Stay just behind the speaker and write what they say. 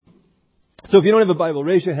So if you don't have a Bible,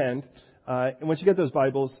 raise your hand. And once you get those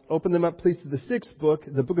Bibles, open them up, please, to the 6th book,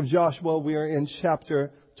 the book of Joshua. We are in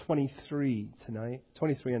chapter 23 tonight,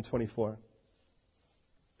 23 and 24.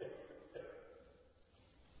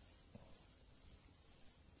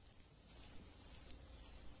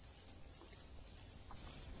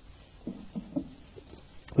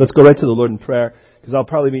 Let's go right to the Lord in prayer, because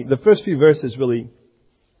the first few verses really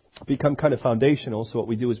become kind of foundational. So what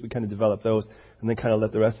we do is we kind of develop those and then kind of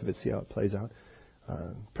let the rest of it see how it plays out.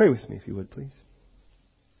 Pray with me, if you would, please.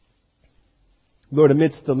 Lord,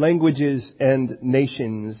 amidst the languages and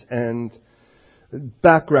nations and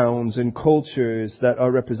backgrounds and cultures that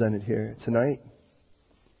are represented here tonight,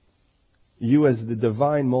 you as the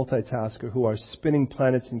divine multitasker who are spinning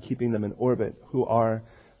planets and keeping them in orbit, who are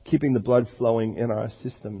keeping the blood flowing in our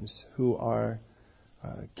systems, who are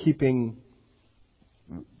keeping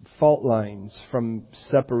fault lines from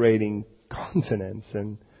separating continents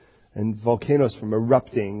and volcanoes from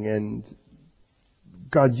erupting. And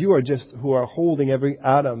God, you are just who are holding every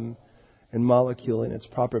atom and molecule in its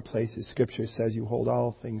proper places. Scripture says you hold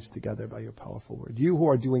all things together by your powerful word. You who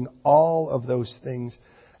are doing all of those things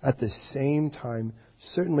at the same time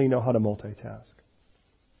certainly know how to multitask.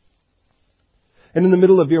 And in the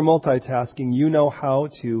middle of your multitasking, you know how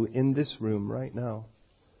to, in this room right now,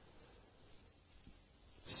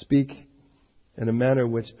 speak in a manner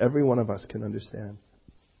which every one of us can understand.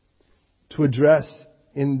 To address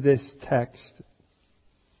in this text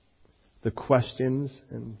the questions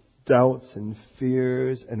and doubts and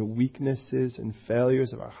fears and weaknesses and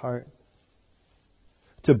failures of our heart.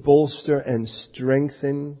 To bolster and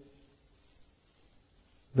strengthen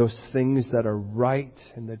those things that are right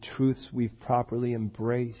and the truths we've properly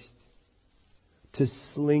embraced. To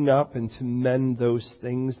sling up and to mend those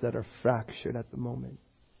things that are fractured at the moment.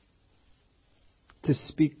 To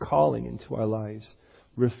speak calling into our lives,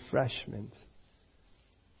 refreshment.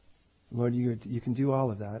 Lord, you can do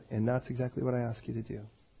all of that, and that's exactly what I ask you to do.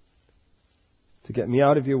 To get me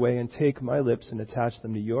out of your way and take my lips and attach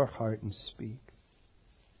them to your heart and speak.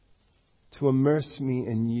 To immerse me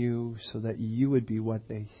in you so that you would be what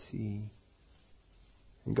they see.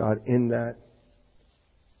 And God, in that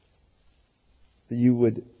you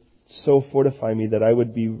would so fortify me that I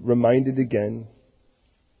would be reminded again,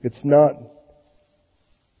 it's not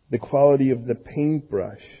the quality of the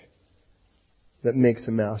paintbrush that makes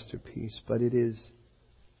a masterpiece, but it is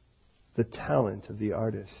the talent of the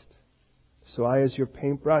artist. So I, as your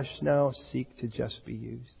paintbrush, now seek to just be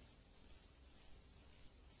used.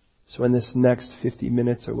 So in this next 50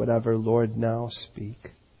 minutes or whatever, Lord, now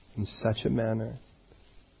speak in such a manner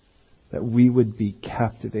that we would be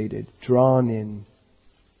captivated, drawn in,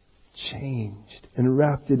 changed, and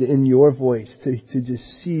wrapped in your voice to just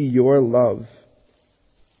see your love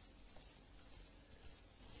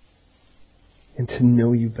and to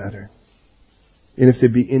know you better. And if there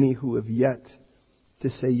be any who have yet to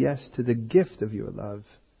say yes to the gift of your love,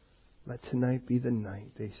 let tonight be the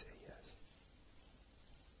night they say yes.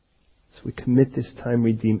 So we commit this time,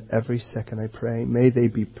 redeem every second, I pray. May they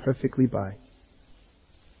be perfectly by.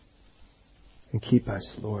 And keep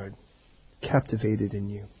us, Lord, captivated in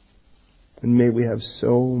you. And may we have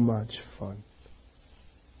so much fun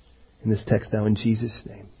in this text now, in Jesus'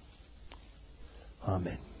 name.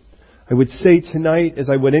 Amen. I would say tonight, as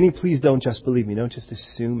I would any, please don't just believe me. Don't just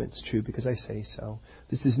assume it's true because I say so.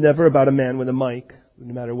 This is never about a man with a mic,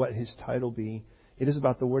 no matter what his title be. It is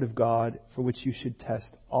about the Word of God, for which you should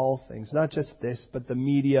test all things. Not just this, but the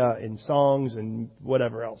media and songs and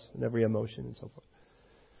whatever else, and every emotion and so forth.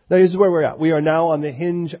 Now, here's where we're at. We are now on the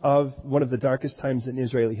hinge of one of the darkest times in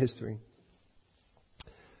Israeli history.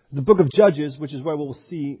 The book of Judges, which is where we'll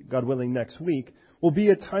see, God willing, next week, will be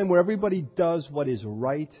a time where everybody does what is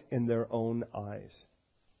right in their own eyes.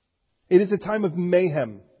 It is a time of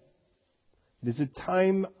mayhem. It is a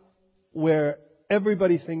time where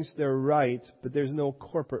everybody thinks they're right, but there's no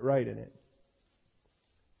corporate right in it.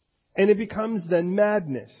 And it becomes then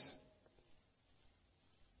madness.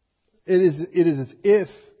 It is as if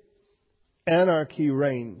anarchy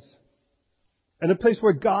reigns. And a place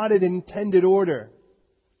where God had intended order,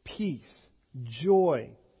 peace,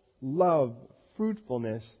 joy, love,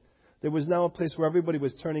 fruitfulness, there was now a place where everybody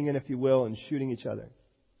was turning in, if you will, and shooting each other.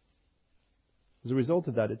 As a result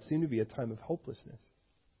of that, it seemed to be a time of hopelessness.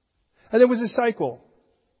 And there was a cycle.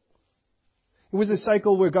 It was a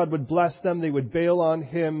cycle where God would bless them, they would bail on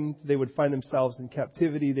Him, they would find themselves in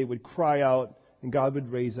captivity, they would cry out, and God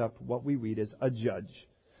would raise up what we read as a judge.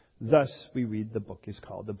 Thus, we read the book is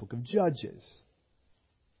called the Book of Judges.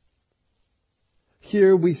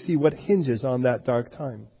 Here we see what hinges on that dark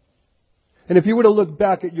time. And if you were to look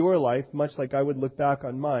back at your life, much like I would look back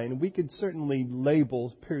on mine, we could certainly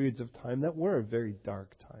label periods of time that were very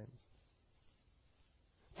dark times.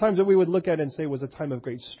 Times that we would look at and say was a time of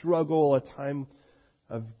great struggle, a time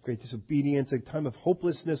of great disobedience, a time of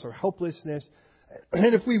hopelessness or helplessness.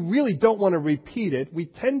 And if we really don't want to repeat it, we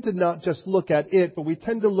tend to not just look at it, but we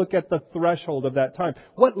tend to look at the threshold of that time.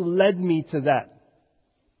 What led me to that?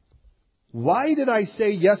 Why did I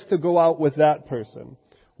say yes to go out with that person?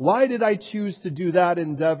 Why did I choose to do that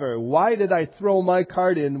endeavor? Why did I throw my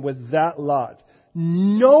card in with that lot?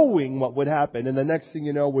 Knowing what would happen. And the next thing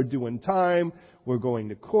you know, we're doing time. We're going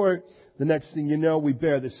to court. The next thing you know, we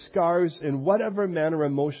bear the scars in whatever manner,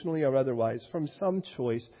 emotionally or otherwise, from some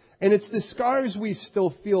choice. And it's the scars we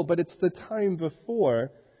still feel, but it's the time before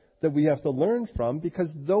that we have to learn from,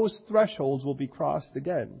 because those thresholds will be crossed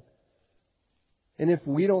again. And if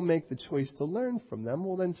we don't make the choice to learn from them,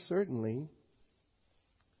 well then certainly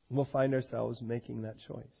we'll find ourselves making that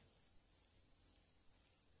choice.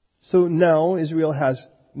 So now Israel has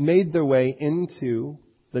made their way into,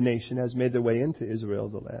 the nation has made their way into Israel,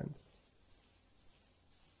 the land.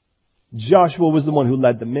 Joshua was the one who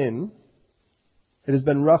led them in. It has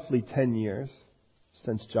been roughly 10 years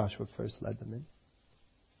since Joshua first led them in.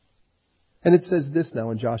 And it says this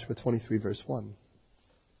now in Joshua 23 verse 1.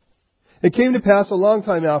 It came to pass a long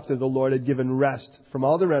time after the Lord had given rest from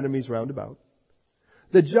all their enemies round about,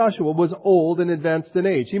 that Joshua was old and advanced in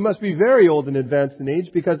age. He must be very old and advanced in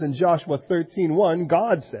age, because in Joshua 13:1,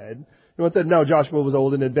 God said, it said, now Joshua was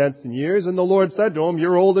old and advanced in years, and the Lord said to him,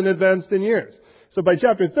 you're old and advanced in years. So by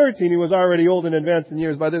chapter 13, he was already old and advanced in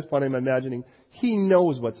years. By this point, I'm imagining he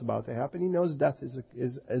knows what's about to happen. He knows death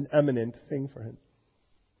is an imminent thing for him.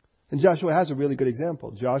 And Joshua has a really good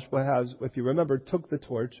example. Joshua has, if you remember, took the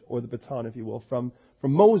torch, or the baton, if you will, from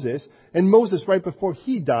Moses. And Moses, right before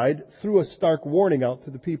he died, threw a stark warning out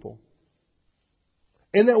to the people.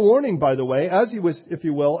 In that warning, by the way, as he was, if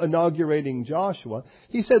you will, inaugurating Joshua,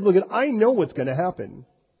 he said, look, I know what's going to happen.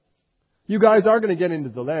 You guys are going to get into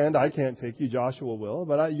the land. I can't take you, Joshua will.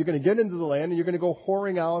 But you're going to get into the land and you're going to go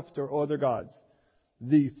whoring after other gods.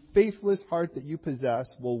 The faithless heart that you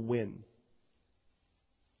possess will win.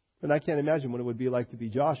 And I can't imagine what it would be like to be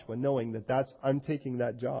Joshua, knowing that I'm taking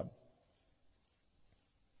that job.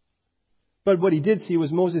 But what he did see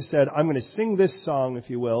was Moses said, I'm going to sing this song, if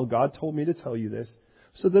you will. God told me to tell you this,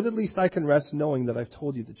 so that at least I can rest knowing that I've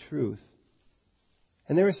told you the truth.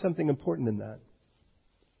 And there is something important in that.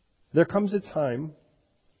 There comes a time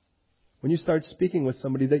when you start speaking with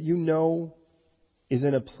somebody that you know is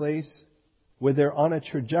in a place where they're on a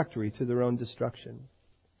trajectory to their own destruction.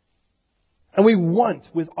 And we want,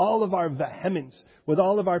 with all of our vehemence, with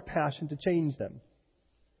all of our passion, to change them.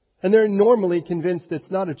 And they're normally convinced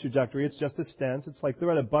it's not a trajectory, it's just a stance. It's like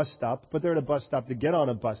they're at a bus stop, but they're at a bus stop to get on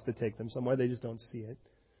a bus to take them somewhere. They just don't see it.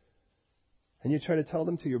 And you try to tell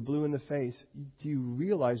them till you're blue in the face, do you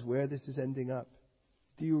realize where this is ending up?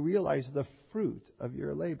 Do you realize the fruit of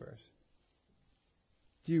your labors?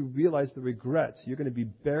 Do you realize the regrets you're going to be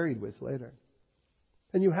buried with later?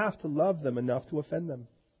 And you have to love them enough to offend them.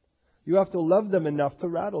 You have to love them enough to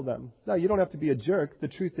rattle them. Now, you don't have to be a jerk. The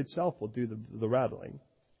truth itself will do the rattling.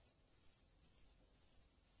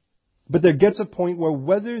 But there gets a point where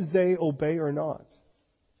whether they obey or not,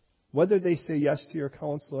 whether they say yes to your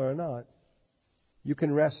counsel or not, you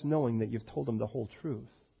can rest knowing that you've told them the whole truth.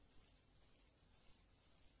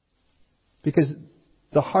 Because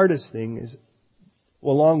the hardest thing is,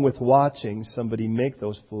 along with watching somebody make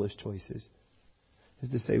those foolish choices, is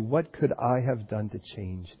to say, what could I have done to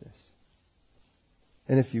change this?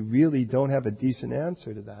 And if you really don't have a decent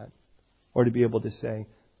answer to that, or to be able to say,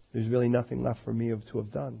 there's really nothing left for me to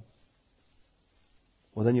have done,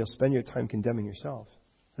 well, then you'll spend your time condemning yourself.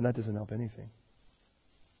 And that doesn't help anything.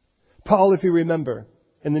 Paul, if you remember,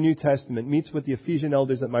 in the New Testament, meets with the Ephesian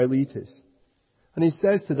elders at Miletus. And he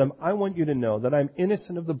says to them, I want you to know that I'm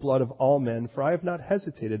innocent of the blood of all men, for I have not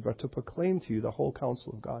hesitated but to proclaim to you the whole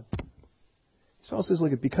counsel of God. So Paul says,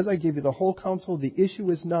 look, because I gave you the whole counsel, the issue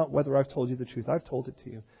is not whether I've told you the truth. I've told it to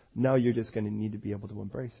you. Now you're just going to need to be able to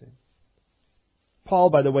embrace it.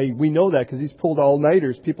 Paul, by the way, we know that because he's pulled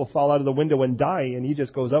all-nighters. People fall out of the window and die, and he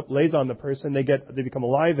just goes up, lays on the person, they become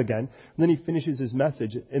alive again, and then he finishes his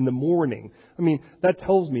message in the morning. I mean, that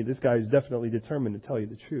tells me this guy is definitely determined to tell you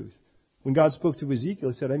the truth. When God spoke to Ezekiel,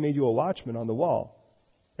 he said, I made you a watchman on the wall.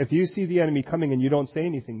 If you see the enemy coming and you don't say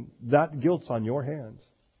anything, that guilt's on your hands.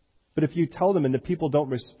 But if you tell them and the people don't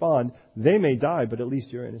respond, they may die, but at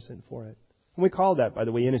least you're innocent for it. And we call that, by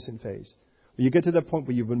the way, innocent phase. You get to that point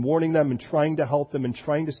where you've been warning them and trying to help them and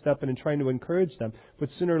trying to step in and trying to encourage them. But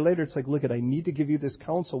sooner or later, it's like, look, I need to give you this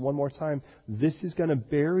counsel one more time. This is going to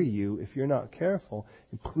bury you if you're not careful.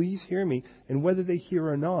 And please hear me. And whether they hear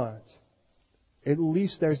or not, at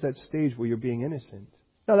least there's that stage where you're being innocent.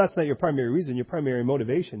 Now, that's not your primary reason. Your primary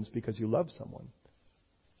motivation is because you love someone.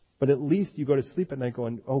 But at least you go to sleep at night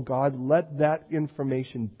going, oh God, let that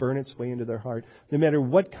information burn its way into their heart. No matter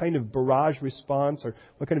what kind of barrage response or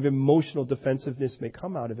what kind of emotional defensiveness may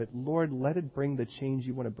come out of it, Lord, let it bring the change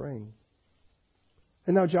you want to bring.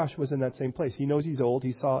 And now Joshua's in that same place. He knows he's old.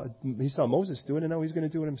 He saw Moses do it, and now he's going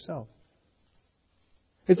to do it himself.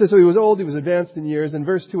 It says, so he was old, he was advanced in years. In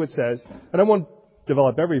verse 2 it says, and I won't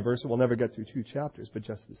develop every verse, we'll never get through 2 chapters, but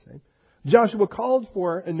just the same. Joshua called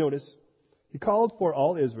for, and notice, he called for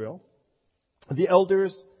all Israel, the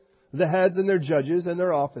elders, the heads and their judges and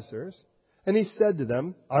their officers. And he said to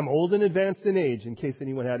them, I'm old and advanced in age, in case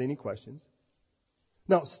anyone had any questions.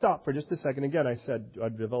 Now, stop for just a second. Again, I said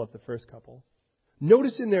I'd develop the first couple.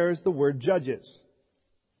 Notice in there is the word judges.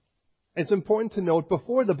 It's important to note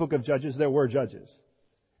before the book of Judges, there were judges.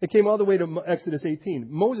 It came all the way to Exodus 18.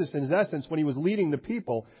 Moses, in his essence, when he was leading the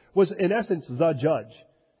people, was in essence the judge.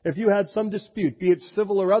 If you had some dispute, be it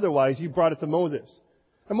civil or otherwise, you brought it to Moses.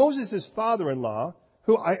 And Moses' father-in-law,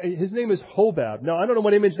 his name is Hobab. Now, I don't know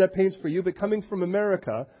what image that paints for you, but coming from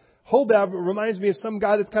America, Hobab reminds me of some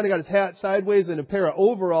guy that's kind of got his hat sideways and a pair of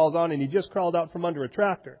overalls on, and he just crawled out from under a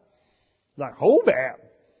tractor. Like, Hobab.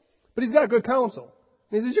 But he's got good counsel.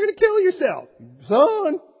 And he says, you're going to kill yourself.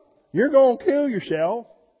 Son, you're going to kill yourself.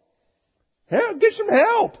 Hell, get some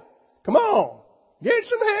help. Come on. Get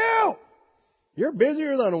some help. You're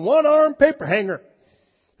busier than a one-armed paper hanger.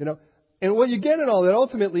 You know, and what you get in all that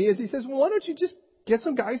ultimately is he says, well, why don't you just get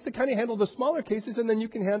some guys to kind of handle the smaller cases and then you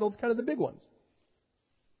can handle kind of the big ones.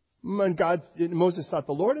 And Moses sought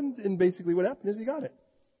the Lord and basically what happened is he got it.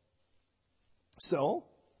 So,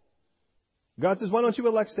 God says, why don't you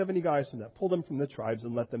elect 70 guys from that? Pull them from the tribes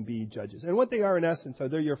and let them be judges. And what they are in essence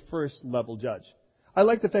they're your first level judge. I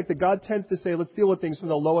like the fact that God tends to say, let's deal with things from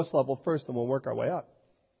the lowest level first and we'll work our way up.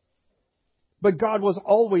 But God was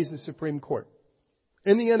always the Supreme Court.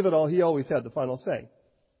 In the end of it all, He always had the final say.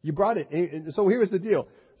 You brought it. So here's the deal.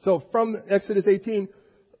 So from Exodus 18,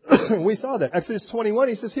 we saw that. Exodus 21,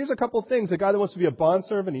 He says, here's a couple of things. The guy that wants to be a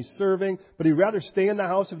bondservant, he's serving, but he'd rather stay in the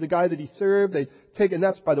house of the guy that he served. And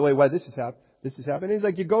that's, by the way, why this is happening. He's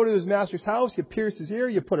like, you go to his master's house, you pierce his ear,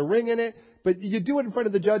 you put a ring in it, but you do it in front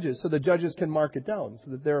of the judges so the judges can mark it down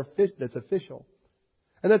so that that's official.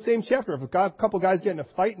 And that same chapter, if a couple guys get in a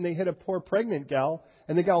fight and they hit a poor pregnant gal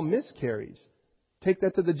and the gal miscarries, take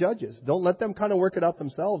that to the judges. Don't let them kind of work it out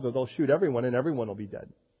themselves or they'll shoot everyone and everyone will be dead.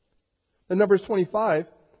 In Numbers 25,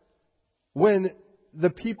 when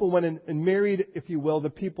the people went and married, if you will,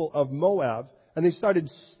 the people of Moab, and they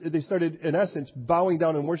started in essence bowing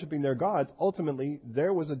down and worshiping their gods, ultimately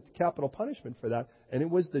there was a capital punishment for that, and it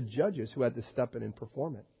was the judges who had to step in and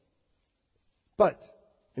perform it. But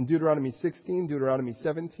in Deuteronomy 16, Deuteronomy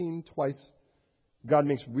 17, twice, God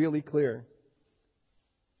makes really clear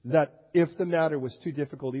that if the matter was too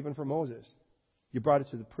difficult even for Moses, you brought it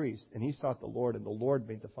to the priest, and he sought the Lord, and the Lord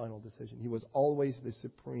made the final decision. He was always the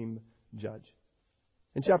supreme judge.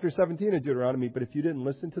 In chapter 17 of Deuteronomy, but if you didn't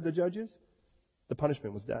listen to the judges, the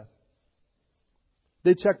punishment was death.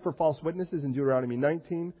 They checked for false witnesses in Deuteronomy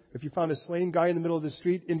 19. If you found a slain guy in the middle of the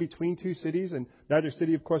street in between two cities, and neither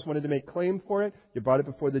city, of course, wanted to make claim for it, you brought it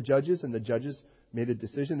before the judges, and the judges made a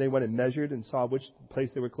decision. They went and measured and saw which place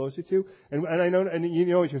they were closer to. And I know, and you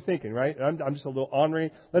know what you're thinking, right? I'm just a little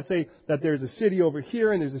ornery. Let's say that there's a city over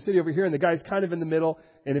here, and there's a city over here, and the guy's kind of in the middle.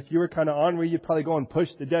 And if you were kind of ornery, you'd probably go and push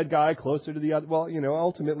the dead guy closer to the other. Well,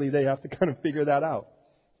 ultimately they have to kind of figure that out.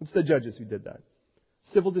 It's the judges who did that.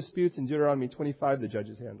 Civil disputes in Deuteronomy 25, the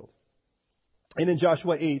judges handled. And in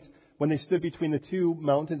Joshua 8, when they stood between the two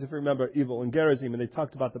mountains, if you remember, Ebal and Gerizim, and they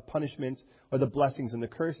talked about the punishments or the blessings and the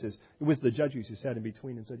curses, it was the judges who sat in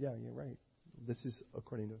between and said, yeah, you're right. This is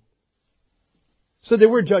according to... So there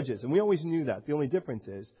were judges, and we always knew that. The only difference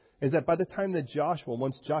is that by the time that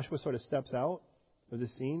once Joshua sort of steps out of the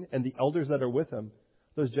scene, and the elders that are with him,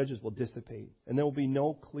 those judges will dissipate. And there will be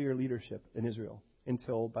no clear leadership in Israel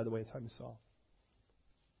until, by the way, the time of Saul.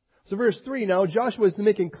 So verse 3, now Joshua is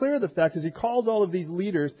making clear the fact as he called all of these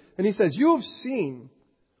leaders, and he says, you have seen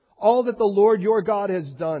all that the Lord your God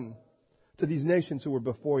has done to these nations who were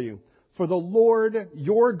before you. For the Lord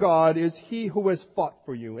your God is He who has fought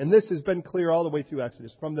for you. And this has been clear all the way through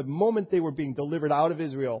Exodus. From the moment they were being delivered out of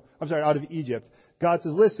Egypt, God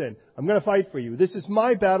says, listen, I'm going to fight for you. This is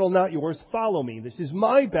my battle, not yours. Follow me. This is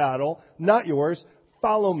my battle, not yours.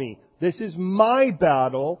 Follow me. This is my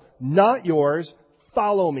battle, not yours.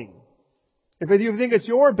 Follow me. If you think it's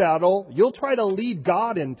your battle, you'll try to lead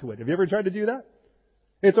God into it. Have you ever tried to do that?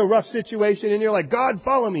 It's a rough situation and you're like, God,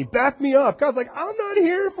 follow me. Back me up. God's like, I'm not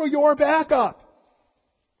here for your backup.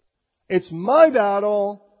 It's my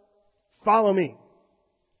battle. Follow me.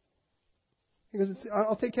 He goes,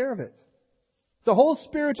 I'll take care of it. The whole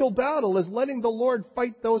spiritual battle is letting the Lord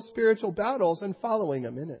fight those spiritual battles and following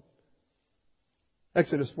Him in it.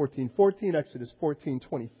 Exodus 14:14, Exodus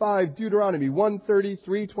 14:25, Deuteronomy 1:30,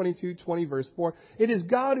 3:22, 20, verse 4. It is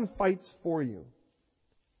God who fights for you.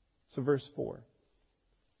 So verse 4.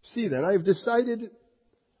 See then, I have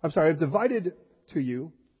divided to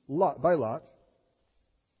you, by lot,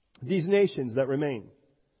 these nations that remain,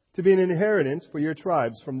 to be an inheritance for your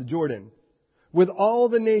tribes from the Jordan, with all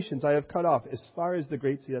the nations I have cut off, as far as the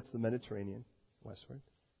great sea, that's the Mediterranean, westward.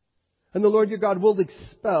 And the Lord your God will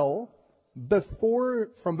expel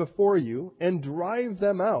from before you and drive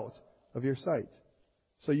them out of your sight.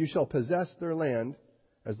 So you shall possess their land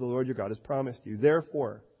as the Lord your God has promised you.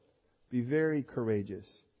 Therefore, be very courageous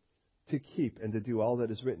to keep and to do all that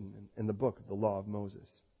is written in the book of the law of Moses.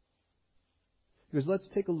 Because let's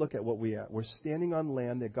take a look at what we are. We're standing on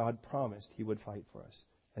land that God promised He would fight for us.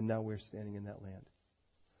 And now we're standing in that land.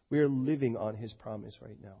 We are living on His promise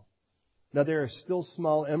right now. Now there are still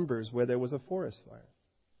small embers where there was a forest fire.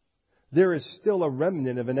 There is still a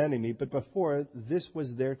remnant of an enemy, but before, this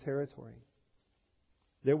was their territory.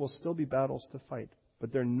 There will still be battles to fight,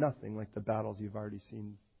 but they're nothing like the battles you've already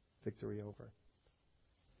seen victory over.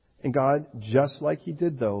 And God, just like He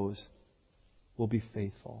did those, will be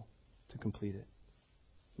faithful to complete it.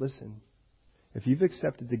 Listen, if you've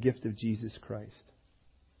accepted the gift of Jesus Christ,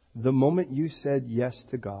 the moment you said yes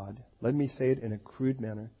to God, let me say it in a crude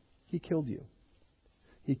manner, He killed you.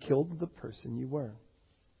 He killed the person you were.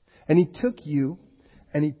 And He took you,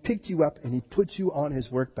 and He picked you up, and He put you on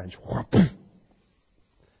His workbench. Kind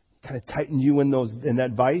of tightened you in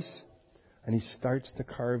that vice, and He starts to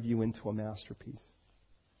carve you into a masterpiece.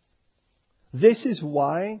 This is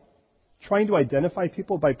why trying to identify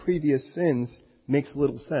people by previous sins makes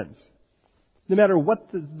little sense. No matter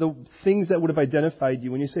what the things that would have identified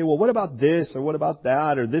you, when you say, well, what about this, or what about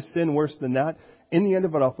that, or this sin worse than that, in the end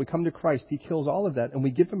of it all, if we come to Christ, He kills all of that, and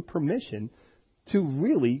we give Him permission to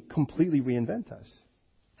really completely reinvent us.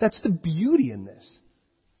 That's the beauty in this.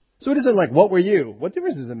 So it isn't like, what were you? What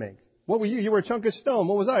difference does it make? What were you? You were a chunk of stone.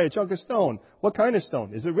 What was I? A chunk of stone. What kind of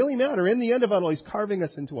stone? Does it really matter? In the end of it all, He's carving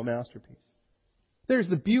us into a masterpiece. There's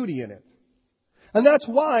the beauty in it. And that's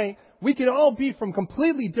why we can all be from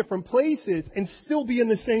completely different places and still be in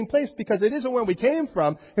the same place, because it isn't where we came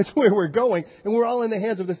from, it's where we're going, and we're all in the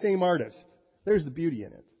hands of the same artist. There's the beauty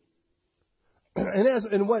in it.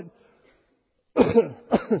 And what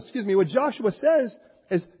what Joshua says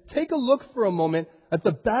is, take a look for a moment at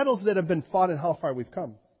the battles that have been fought and how far we've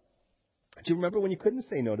come. Do you remember when you couldn't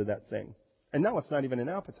say no to that thing? And now it's not even an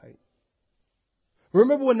appetite.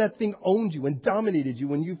 Remember when that thing owned you and dominated you,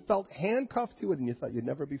 when you felt handcuffed to it and you thought you'd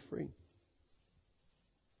never be free?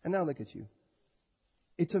 And now look at you.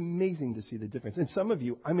 It's amazing to see the difference. And some of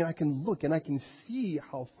you, I can look and I can see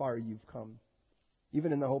how far you've come,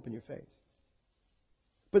 even in the hope in your face.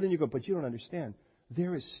 But then you go, but you don't understand.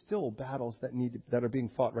 There is still battles that are being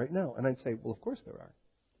fought right now. And I'd say, well, of course there are.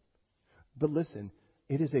 But listen,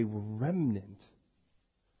 it is a remnant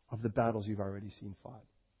of the battles you've already seen fought.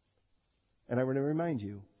 And I want to remind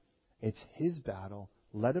you, it's His battle.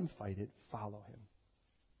 Let Him fight it. Follow Him.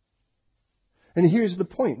 And here's the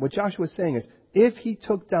point. What Joshua's saying is, if He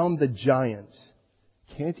took down the giants,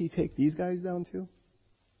 can't He take these guys down too?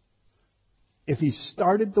 If He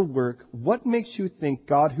started the work, what makes you think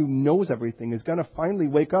God, who knows everything, is going to finally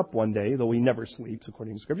wake up one day, though He never sleeps,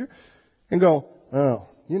 according to Scripture, and go, oh,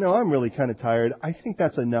 I'm really kind of tired. I think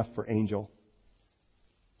that's enough for Angel.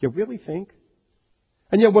 You really think?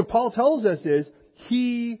 And yet what Paul tells us is,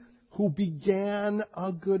 He who began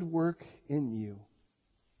a good work in you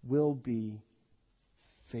will be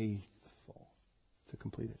faithful to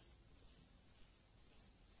complete it.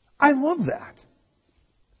 I love that.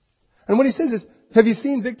 And what he says is, have you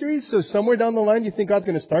seen victories? So somewhere down the line you think God's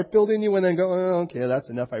going to start building you and then go, oh, okay, that's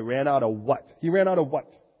enough. I ran out of what? He ran out of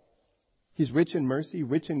what? He's rich in mercy,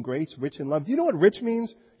 rich in grace, rich in love. Do you know what rich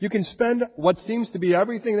means? You can spend what seems to be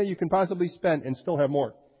everything that you can possibly spend and still have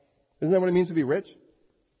more. Isn't that what it means to be rich?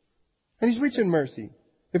 And He's rich in mercy.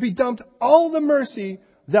 If He dumped all the mercy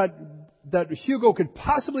that Hugo could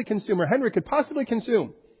possibly consume or Henry could possibly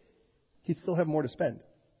consume, He'd still have more to spend.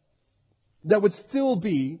 That would still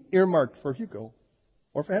be earmarked for Hugo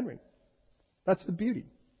or for Henry. That's the beauty.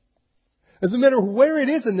 As no matter where it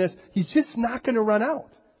is in this, He's just not going to run out.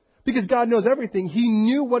 Because God knows everything. He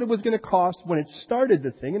knew what it was going to cost when it started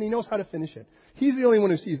the thing, and He knows how to finish it. He's the only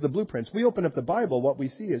one who sees the blueprints. We open up the Bible, what we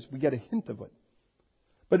see is we get a hint of it.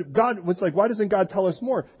 But God, it's like, why doesn't God tell us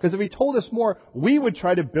more? Because if He told us more, we would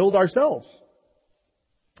try to build ourselves.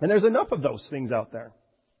 And there's enough of those things out there.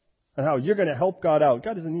 And how you're going to help God out.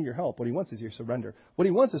 God doesn't need your help. What He wants is your surrender. What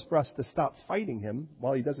He wants is for us to stop fighting Him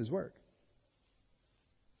while He does His work.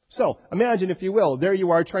 So, imagine, if you will, there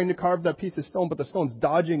you are trying to carve that piece of stone, but the stone's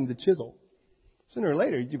dodging the chisel. Sooner or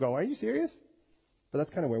later, you go, are you serious? But that's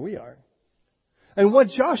kind of where we are. And what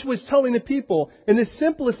Joshua is telling the people, in the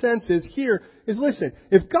simplest sense is here, is listen,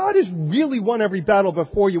 if God has really won every battle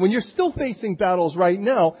before you, when you're still facing battles right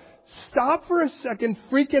now, stop for a second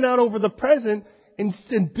freaking out over the present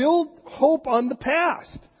and build hope on the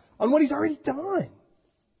past, on what He's already done.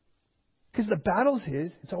 Because the battle's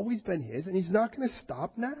His, it's always been His, and He's not going to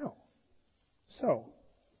stop now. So,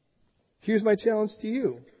 here's my challenge to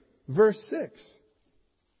you. Verse 6.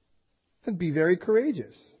 And be very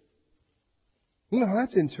courageous. Well,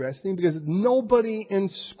 that's interesting, because nobody in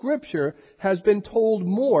Scripture has been told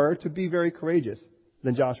more to be very courageous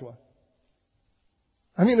than Joshua.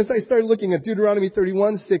 I mean, as I started looking at Deuteronomy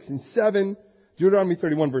 31, 6 and 7, Deuteronomy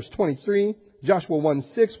 31, verse 23, Joshua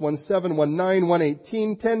 1:6, 1:7, 1:9,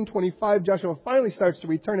 1:18, 10:25, Joshua finally starts to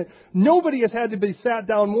return it. Nobody has had to be sat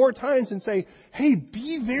down more times and say, hey,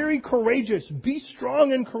 be very courageous, be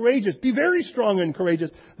strong and courageous, be very strong and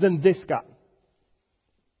courageous than this guy.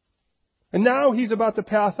 And now he's about to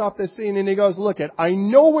pass off the scene and he goes, look I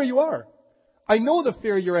know where you are. I know the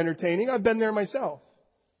fear you're entertaining. I've been there myself.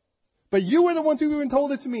 But you were the ones who even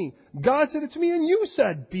told it to me. God said it to me and you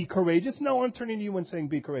said, be courageous. Now I'm turning to you and saying,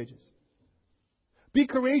 be courageous. Be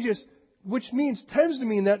courageous, which tends to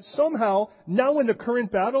mean that somehow, now in the current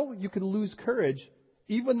battle, you could lose courage,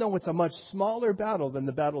 even though it's a much smaller battle than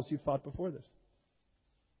the battles you fought before this.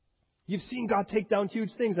 You've seen God take down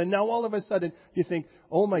huge things, and now all of a sudden you think,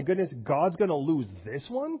 oh my goodness, God's going to lose this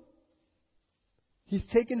one? He's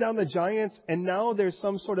taken down the giants, and now there's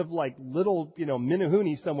some sort of like little,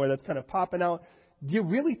 Minahuni somewhere that's kind of popping out. Do you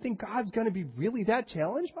really think God's going to be really that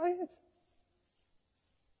challenged by it?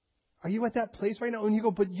 Are you at that place right now? And you go,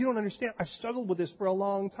 but you don't understand. I've struggled with this for a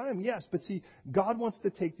long time. Yes, but see, God wants to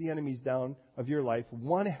take the enemies down of your life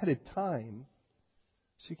one at a time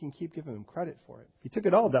so you can keep giving Him credit for it. If He took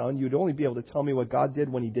it all down, you'd only be able to tell me what God did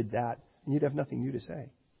when He did that, and you'd have nothing new to say.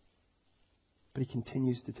 But He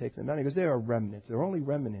continues to take them down. He goes, there are remnants. There are only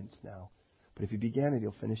remnants now. But if you began it,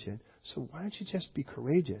 He'll finish it. So why don't you just be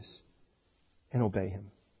courageous and obey Him?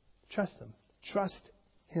 Trust Him. Trust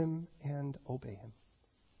Him and obey Him.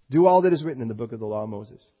 Do all that is written in the book of the law of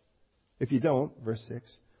Moses. If you don't, verse 6,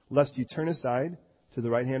 lest you turn aside to the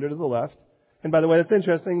right hand or to the left. And by the way, that's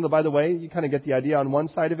interesting. By the way, you kind of get the idea. On one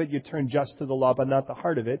side of it, you turn just to the law, but not the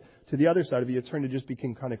heart of it. To the other side of it, you turn to just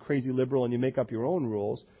become kind of crazy liberal and you make up your own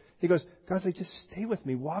rules. He goes, God's like, just stay with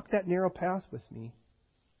me. Walk that narrow path with me.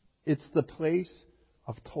 It's the place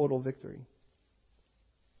of total victory.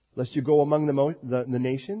 Lest you go among the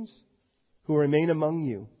nations who remain among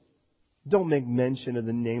you. Don't make mention of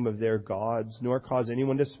the name of their gods, nor cause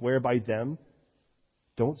anyone to swear by them.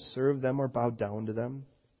 Don't serve them or bow down to them,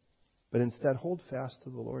 but instead hold fast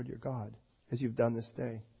to the Lord your God, as you've done this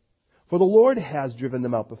day. For the Lord has driven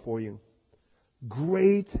them out before you,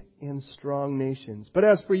 great and strong nations. But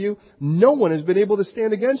as for you, no one has been able to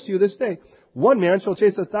stand against you this day. One man shall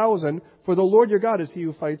chase 1,000, for the Lord your God is He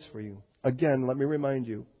who fights for you. Again, let me remind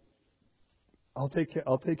you, I'll take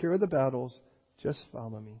care of the battles. Just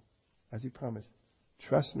follow me. As He promised,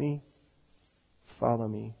 trust me, follow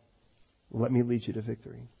me, let me lead you to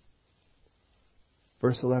victory.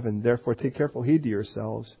 Verse 11, therefore take careful heed to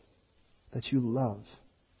yourselves that you love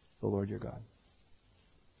the Lord your God.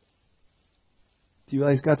 Do you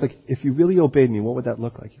realize God's like, if you really obeyed me, what would that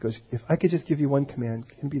look like? He goes, if I could just give you one command,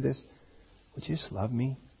 can it be this? Would you just love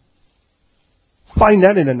me? Find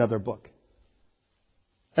that in another book.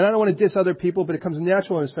 And I don't want to diss other people, but it comes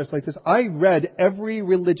natural and it starts like this. I read every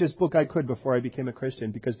religious book I could before I became a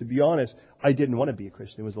Christian because, to be honest, I didn't want to be a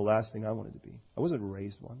Christian. It was the last thing I wanted to be. I wasn't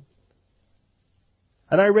raised one.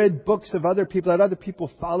 And I read books of other people that other people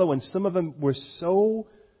follow, and some of them were so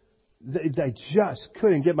that I just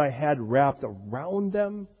couldn't get my head wrapped around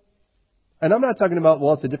them. And I'm not talking about,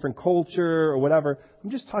 well, it's a different culture or whatever.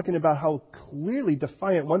 I'm just talking about how clearly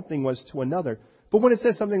defiant one thing was to another. But when it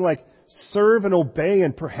says something like, serve and obey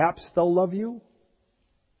and perhaps they'll love you,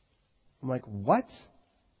 I'm like, what?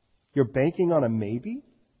 You're banking on a maybe?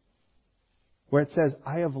 Where it says,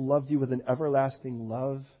 I have loved you with an everlasting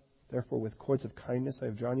love, therefore with cords of kindness I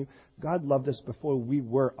have drawn you. God loved us before we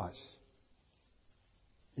were us.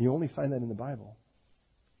 And you only find that in the Bible.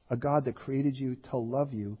 a God that created you to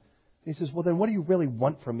love you. And he says, well, then what do you really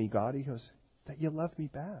want from me, God? He goes, that you love me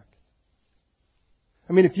back.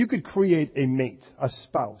 I mean, if you could create a mate, a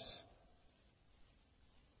spouse,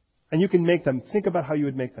 and you can make them, think about how you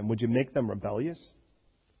would make them. Would you make them rebellious?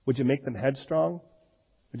 Would you make them headstrong?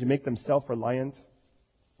 Would you make them self-reliant?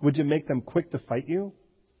 Would you make them quick to fight you?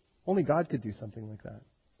 Only God could do something like that.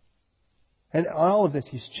 And all of this,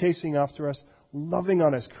 He's chasing after us, loving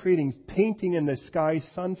on us, creating, painting in the sky,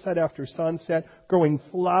 sunset after sunset, growing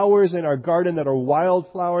flowers in our garden that are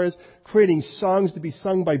wildflowers, creating songs to be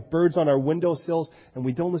sung by birds on our windowsills, and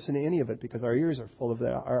we don't listen to any of it because our ears are full of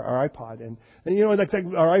our iPod and you know, like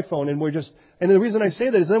our iPhone, and the reason I say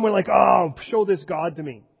that is then we're like, oh, show this God to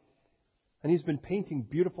me. And He's been painting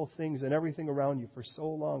beautiful things and everything around you for so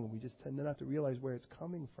long, and we just tend not to realize where it's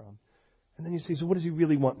coming from. And then you say, so what does He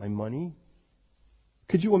really want? My money?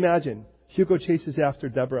 Could you imagine? Hugo chases after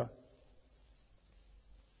Deborah.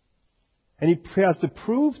 And he has to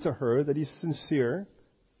prove to her that he's sincere,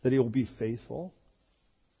 that he will be faithful,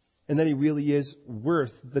 and that he really is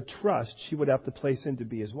worth the trust she would have to place in to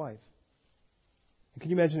be his wife. And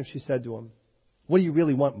can you imagine if she said to him, what do you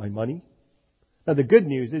really want, my money? Now the good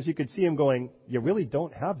news is you could see him going, you really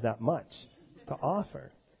don't have that much to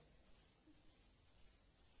offer.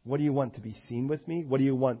 What do you want, to be seen with me? What do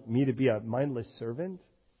you want, me to be a mindless servant?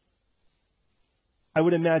 I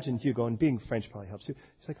would imagine Hugo, and being French probably helps you.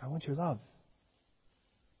 He's like, I want your love.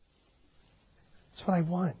 That's what I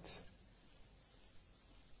want.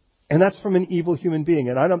 And that's from an evil human being.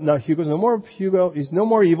 And I don't know, he's no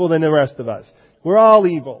more evil than the rest of us. We're all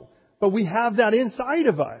evil. But we have that inside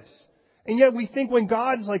of us. And yet we think when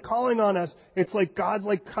God's like calling on us, it's like God's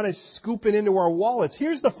like kind of scooping into our wallets.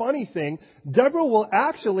 Here's the funny thing. Deborah will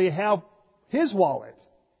actually have his wallet.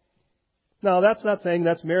 Now, that's not saying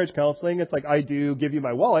that's marriage counseling. It's like, I do give you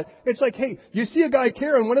my wallet. It's like, hey, you see a guy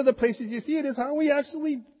care, and one of the places you see it is how he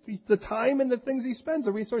actually, the time and the things he spends,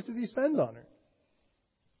 the resources he spends on her.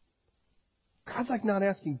 God's like not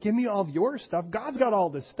asking, give me all of your stuff. God's got all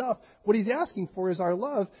this stuff. What He's asking for is our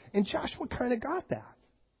love. And Joshua kind of got that.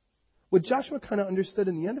 What Joshua kind of understood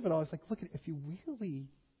in the end of it all is like, look, if you really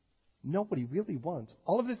know what he really wants,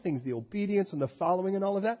 all of the things, the obedience and the following and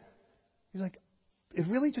all of that, he's like, it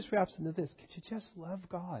really just wraps into this. Could you just love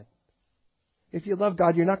God? If you love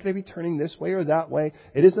God, you're not going to be turning this way or that way.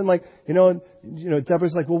 It isn't like,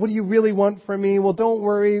 Deborah's like, well, what do you really want from me? Well, don't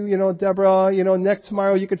worry, Deborah, next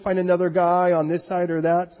tomorrow you could find another guy on this side or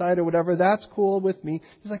that side or whatever. That's cool with me.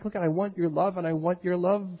 He's like, look, I want your love and I want your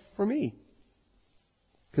love for me.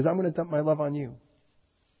 Because I'm going to dump my love on you.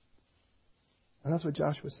 And that's what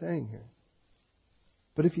Joshua's saying here.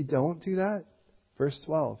 But if you don't do that, verse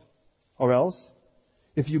 12, or else,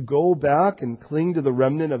 if you go back and cling to the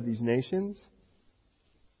remnant of these nations,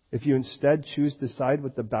 if you instead choose to side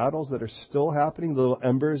with the battles that are still happening, the little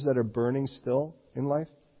embers that are burning still in life,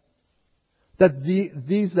 that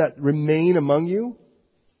these that remain among you,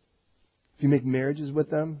 if you make marriages with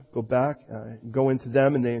them, go back, go into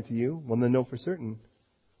them and they into you, well then know for certain,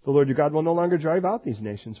 the Lord your God will no longer drive out these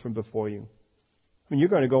nations from before you. I mean, you're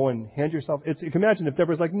going to go and hand yourself. You can imagine if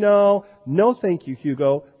Deborah's like, no, thank you,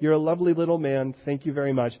 Hugo. You're a lovely little man. Thank you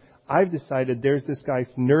very much. I've decided there's this guy,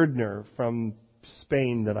 Nerdner, from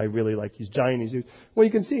Spain that I really like. He's giant. He's huge. Well,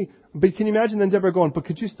 you can see. But can you imagine then Deborah going, but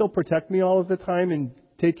could you still protect me all of the time and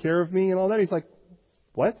take care of me and all that? He's like,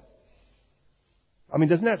 what? I mean,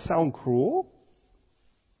 doesn't that sound cruel?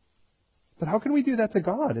 But how can we do that to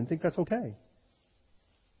God and think that's okay?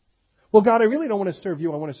 Well, God, I really don't want to serve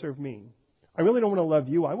you. I want to serve me. I really don't want to love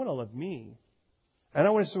you. I want to love me. And I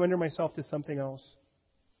want to surrender myself to something else.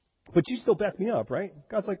 But you still back me up, right?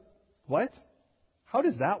 God's like, what? How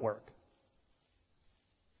does that work?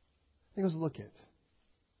 He goes, look it.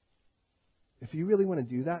 If you really want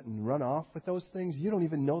to do that and run off with those things, you don't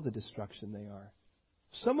even know the destruction they are.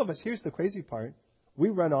 Some of us, here's the crazy part, we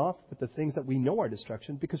run off with the things that we know are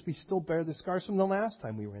destruction because we still bear the scars from the last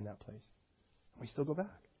time we were in that place. And we still go back.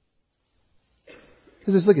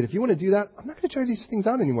 He says, look, if you want to do that, I'm not going to try these things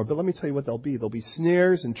out anymore, but let me tell you what they'll be. They'll be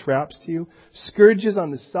snares and traps to you, scourges on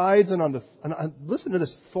the sides and listen to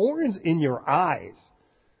this, thorns in your eyes.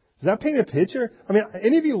 Does that paint a picture? I mean,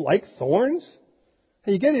 any of you like thorns?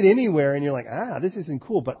 You get it anywhere and you're like, this isn't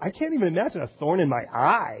cool, but I can't even imagine a thorn in my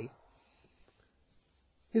eye.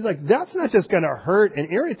 He's like, that's not just going to hurt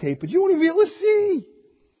and irritate, but you won't even be able to see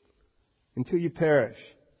until you perish.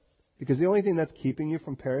 Because the only thing that's keeping you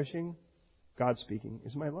from perishing, God speaking,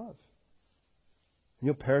 is my love. And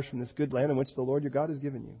you'll perish from this good land in which the Lord your God has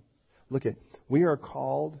given you. Look at, we are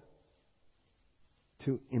called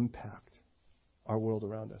to impact our world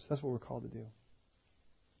around us. That's what we're called to do.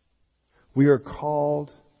 We are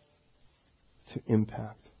called to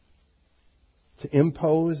impact. To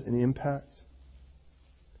impose and impact.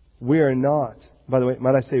 We are not, by the way,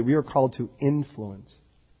 might I say, we are called to influence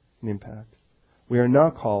and impact. We are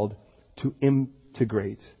not called to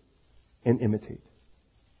integrate and imitate.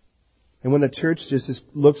 And when the church just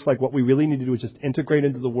looks like what we really need to do is just integrate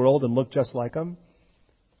into the world and look just like them,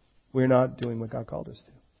 we're not doing what God called us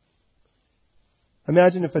to.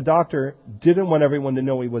 Imagine if a doctor didn't want everyone to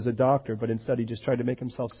know he was a doctor, but instead he just tried to make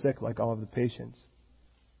himself sick like all of the patients.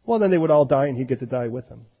 Well, then they would all die and he'd get to die with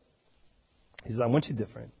them. He says, I want you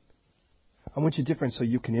different. I want you different so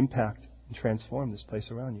you can impact and transform this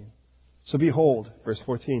place around you. So behold, verse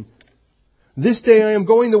 14, this day I am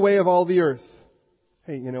going the way of all the earth.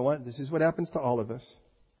 Hey, you know what? This is what happens to all of us.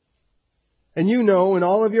 And you know in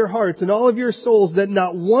all of your hearts and all of your souls that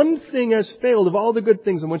not one thing has failed of all the good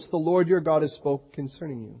things in which the Lord your God has spoke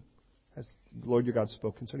concerning you. As the Lord your God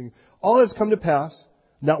spoke concerning you. All has come to pass.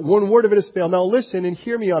 Not one word of it has failed. Now listen and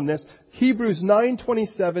hear me on this. Hebrews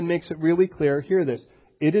 9:27 makes it really clear. Hear this.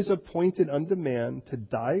 It is appointed unto man to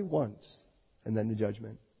die once and then the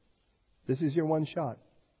judgment. This is your one shot.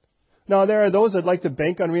 Now, there are those that like to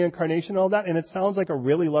bank on reincarnation and all that, and it sounds like a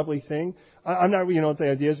really lovely thing. I'm not, the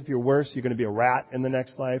idea is if you're worse, you're going to be a rat in the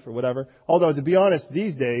next life or whatever. Although, to be honest,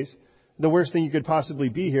 these days, the worst thing you could possibly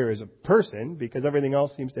be here is a person, because everything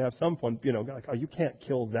else seems to have some fun, like, oh, you can't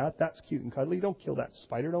kill that. That's cute and cuddly. Don't kill that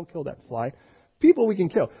spider. Don't kill that fly. People we can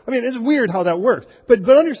kill. I mean, it's weird how that works. But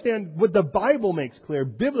understand what the Bible makes clear.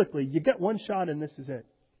 Biblically, you get one shot and this is it.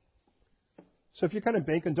 So if you're kind of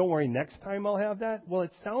banking, don't worry, next time I'll have that. Well,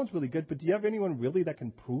 it sounds really good, but do you have anyone really that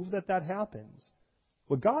can prove that happens?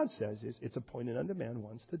 What God says is, it's appointed unto man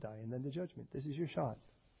once to die and then the judgment. This is your shot.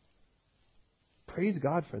 Praise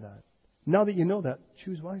God for that. Now that you know that,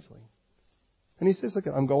 choose wisely. And he says, look,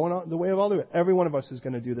 I'm going on the way of all the way. Every one of us is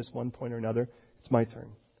going to do this one point or another. It's my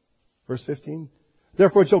turn. Verse 15.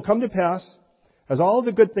 Therefore it shall come to pass, as all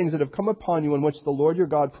the good things that have come upon you in which the Lord your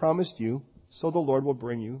God promised you, so the Lord will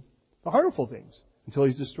bring you the harmful things until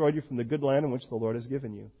he's destroyed you from the good land in which the Lord has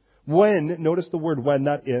given you. When, notice the word when,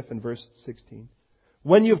 not if, in verse 16.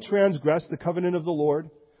 When you have transgressed the covenant of the Lord,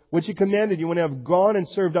 which he commanded you, when you have gone and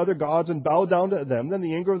served other gods and bowed down to them, then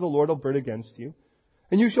the anger of the Lord will burn against you,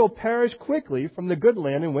 and you shall perish quickly from the good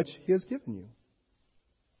land in which he has given you.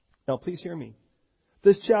 Now please hear me.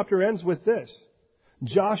 This chapter ends with this.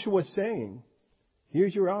 Joshua saying,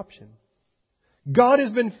 here's your option. God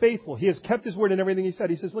has been faithful. He has kept his word in everything he said.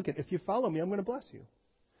 He says, look, if you follow me, I'm going to bless you.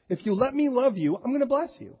 If you let me love you, I'm going to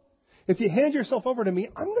bless you. If you hand yourself over to me,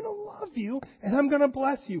 I'm going to love you and I'm going to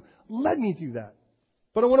bless you. Let me do that.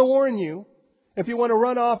 But I want to warn you, if you want to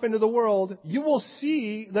run off into the world, you will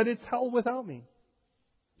see that it's hell without me.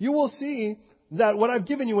 You will see that what I've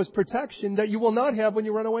given you is protection that you will not have when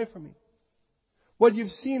you run away from me. What you've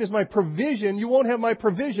seen is my provision. You won't have my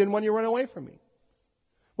provision when you run away from me.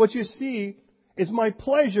 What you see is my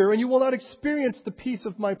pleasure, and you will not experience the peace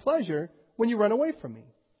of my pleasure when you run away from me.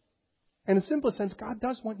 In a simple sense, God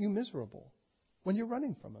does want you miserable when you're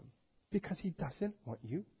running from him, because he doesn't want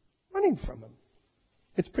you running from him.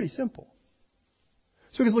 It's pretty simple.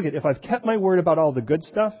 So because look at, if I've kept my word about all the good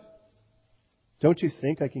stuff, don't you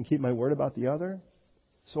think I can keep my word about the other?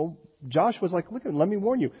 So Josh was like, look, let me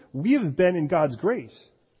warn you. We have been in God's grace.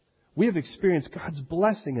 We have experienced God's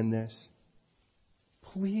blessing in this.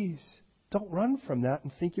 Please don't run from that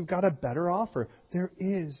and think you've got a better offer. There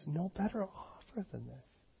is no better offer than this.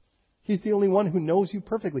 He's the only one who knows you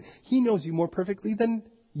perfectly. He knows you more perfectly than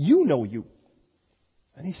you know you.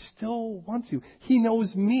 And he still wants you. He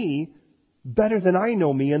knows me better than I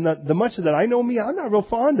know me. And the much that I know me, I'm not real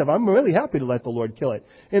fond of. I'm really happy to let the Lord kill it.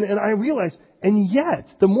 And I realize, and yet,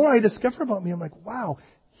 the more I discover about me, I'm like, wow,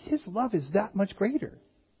 his love is that much greater.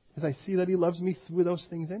 Because I see that he loves me through those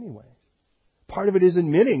things anyway. Part of it is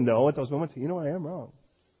admitting, though, at those moments, I am wrong.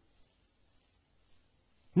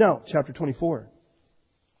 Now, chapter 24.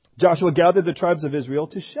 Joshua gathered the tribes of Israel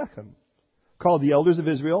to Shechem, called the elders of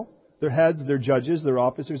Israel, their heads, their judges, their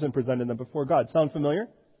officers, and presented them before God. Sound familiar?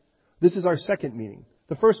 This is our second meeting.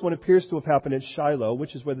 The first one appears to have happened at Shiloh,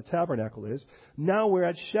 which is where the tabernacle is. Now we're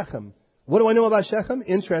at Shechem. What do I know about Shechem?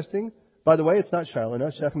 Interesting. By the way, it's not Shiloh.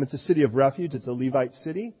 No, Shechem, it's a city of refuge. It's a Levite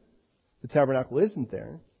city. The tabernacle isn't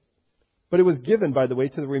there. But it was given, by the way,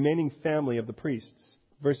 to the remaining family of the priests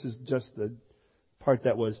versus just the part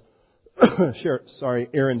that was,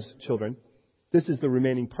 Aaron's children. This is the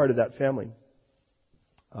remaining part of that family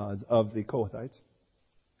of the Kohathites.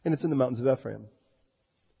 And it's in the mountains of Ephraim.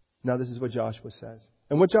 Now this is what Joshua says.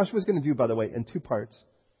 And what Joshua is going to do, by the way, in two parts.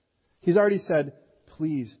 He's already said,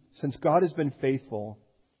 please, since God has been faithful,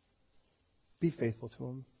 be faithful to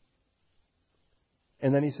him.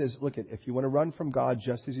 And then he says, look, if you want to run from God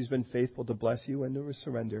just as He's been faithful to bless you and to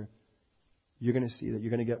surrender, you're going to see that you're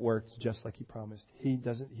going to get worked just like He promised.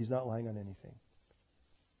 He's not lying on anything.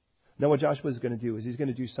 Now what Joshua is going to do is he's going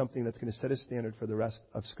to do something that's going to set a standard for the rest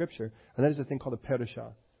of Scripture. And that is a thing called a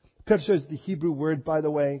perishah. Perishah is the Hebrew word, by the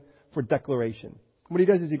way, for declaration. What he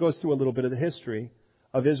does is he goes through a little bit of the history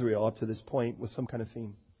of Israel up to this point with some kind of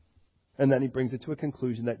theme. And then he brings it to a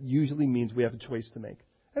conclusion that usually means we have a choice to make.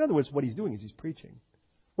 In other words, what he's doing is he's preaching.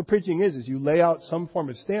 What preaching is you lay out some form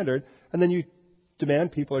of standard, and then you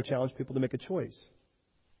demand people or challenge people to make a choice.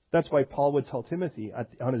 That's why Paul would tell Timothy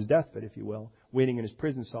on his deathbed, if you will, waiting in his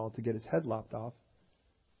prison cell to get his head lopped off.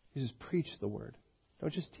 He says, preach the word.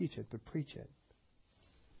 Don't just teach it, but preach it.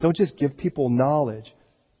 Don't just give people knowledge.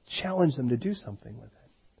 Challenge them to do something with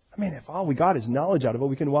it. I mean, if all we got is knowledge out of it,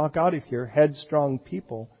 we can walk out of here headstrong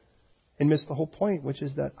people and miss the whole point, which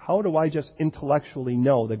is that how do I just intellectually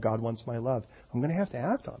know that God wants my love? I'm going to have to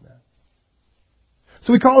act on that.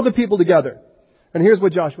 So we called the people together. And here's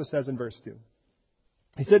what Joshua says in verse 2.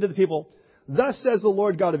 He said to the people, thus says the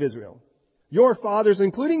Lord God of Israel, your fathers,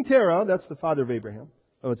 including Terah, that's the father of Abraham.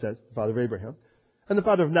 Oh, it says, the father of Abraham. And the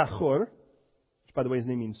father of Nahor, which by the way his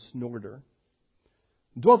name means snorter,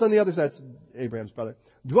 dwelt on the other side, Abraham's brother,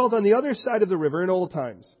 dwelt on the other side of the river in old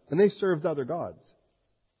times, and they served other gods.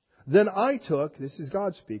 Then I took, this is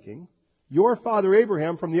God speaking, your father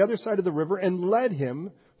Abraham from the other side of the river and led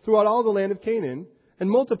him throughout all the land of Canaan and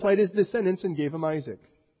multiplied his descendants and gave him Isaac.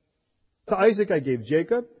 To Isaac I gave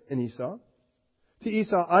Jacob and Esau. To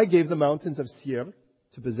Esau I gave the mountains of Seir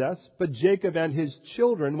to possess, but Jacob and his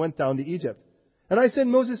children went down to Egypt. And I sent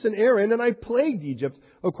Moses and Aaron, and I plagued Egypt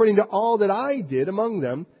according to all that I did among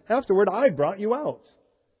them. Afterward I brought you out.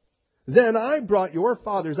 Then I brought your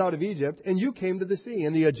fathers out of Egypt, and you came to the sea,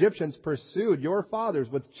 and the Egyptians pursued your fathers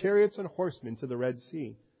with chariots and horsemen to the Red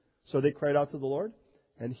Sea. So they cried out to the Lord,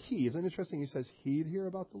 and He, isn't it interesting he says He'd hear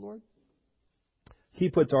about the Lord? He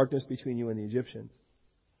put darkness between you and the Egyptians,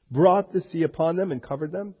 brought the sea upon them and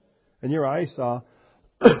covered them, and your eyes saw,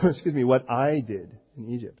 what I did in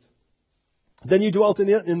Egypt. Then you dwelt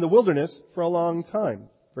in the wilderness for a long time.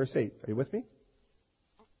 Verse 8, are you with me?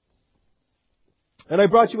 And I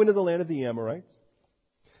brought you into the land of the Amorites,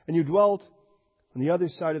 and you dwelt on the other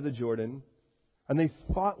side of the Jordan, and they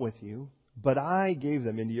fought with you, but I gave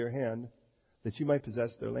them into your hand that you might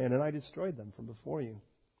possess their land, and I destroyed them from before you.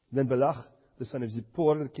 Then Balak, the son of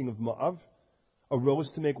Zippor, the king of Moab,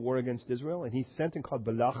 arose to make war against Israel, and he sent and called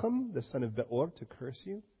Balaam, the son of Beor, to curse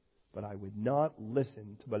you, but I would not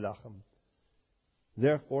listen to Balaam.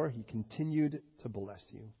 Therefore he continued to bless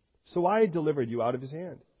you. So I delivered you out of his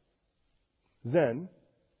hand. Then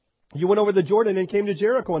you went over the Jordan and came to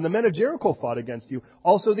Jericho, and the men of Jericho fought against you.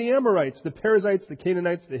 Also the Amorites, the Perizzites, the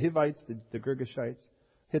Canaanites, the Hivites, the Girgashites,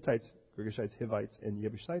 Hittites, Girgashites, Hivites, and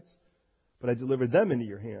Jebusites. But I delivered them into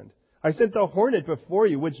your hand. I sent the hornet before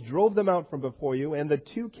you, which drove them out from before you, and the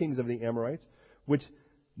 2 kings of the Amorites,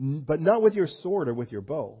 but not with your sword or with your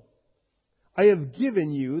bow. I have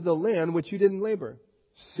given you the land which you didn't labor,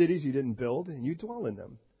 cities you didn't build, and you dwell in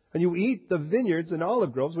them. And you eat the vineyards and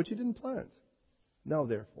olive groves which you didn't plant. Now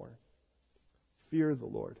therefore, fear the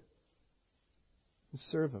Lord and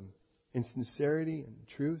serve Him in sincerity and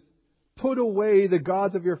truth. Put away the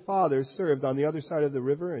gods of your fathers served on the other side of the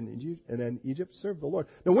river and in Egypt. Serve the Lord.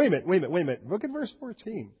 Now wait a minute. Look at verse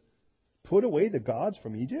 14. Put away the gods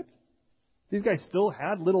from Egypt? These guys still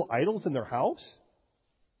had little idols in their house?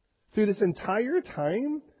 Through this entire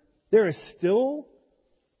time, there is still...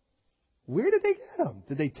 Where did they get them?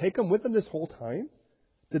 Did they take them with them this whole time?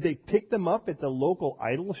 Did they pick them up at the local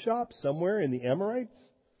idol shop somewhere in the Amorites?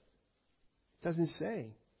 It doesn't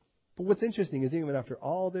say. But what's interesting is even after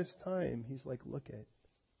all this time, he's like, look at.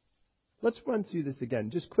 Let's run through this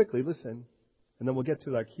again. Just quickly, listen. And then we'll get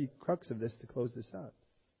to our key crux of this to close this out.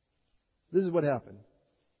 This is what happened.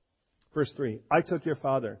 Verse 3. I took your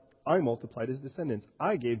father. I multiplied his descendants.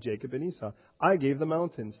 I gave Jacob and Esau. I gave the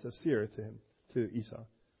mountains of Seir to Esau.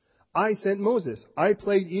 I sent Moses. I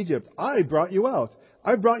plagued Egypt. I brought you out.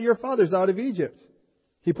 I brought your fathers out of Egypt.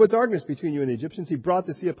 He put darkness between you and the Egyptians. He brought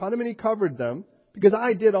the sea upon them and he covered them because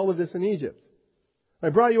I did all of this in Egypt. I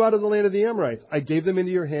brought you out of the land of the Amorites. I gave them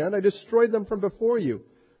into your hand. I destroyed them from before you.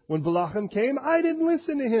 When Balaam came, I didn't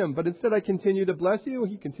listen to him, but instead I continued to bless you.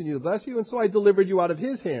 He continued to bless you, and so I delivered you out of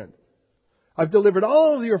his hand. I've delivered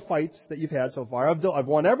all of your fights that you've had so far. I've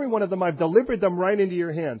won every one of them. I've delivered them right into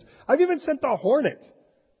your hands. I've even sent the hornet.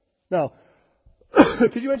 Now,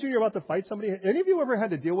 could you imagine you're about to fight somebody? Any of you ever had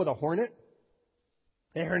to deal with a hornet?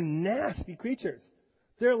 They're nasty creatures.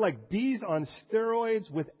 They're like bees on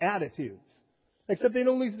steroids with attitudes. Except they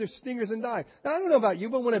don't lose their stingers and die. Now, I don't know about you,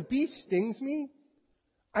 but when a bee stings me,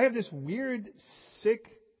 I have this weird, sick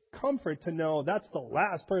comfort to know that's the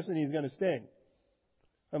last person he's going to sting.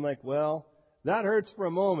 I'm like, well, that hurts for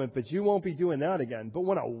a moment, but you won't be doing that again. But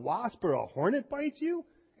when a wasp or a hornet bites you,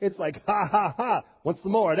 it's like, ha, ha, ha, what's the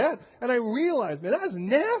more of that? And I realized, man, that's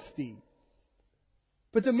nasty.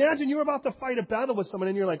 But imagine you're about to fight a battle with someone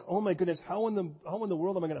and you're like, oh my goodness, how in the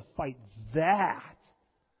world am I going to fight that?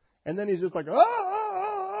 And then he's just like,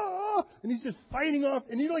 and he's just fighting off,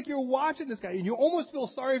 and you're watching this guy, and you almost feel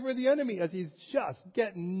sorry for the enemy as he's just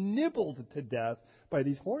getting nibbled to death by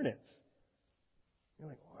these hornets. You're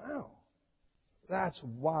like, wow, that's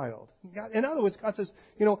wild. God, in other words, God says,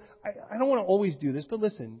 I don't want to always do this, but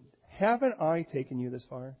listen, haven't I taken you this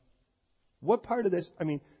far? What part of this,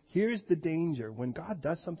 here's the danger. When God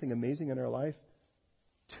does something amazing in our life,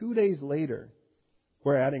 2 days later,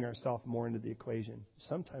 we're adding ourselves more into the equation,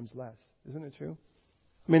 sometimes less. Isn't it true?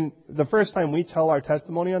 The first time we tell our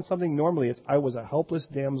testimony on something, normally it's, I was a helpless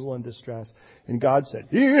damsel in distress. And God said,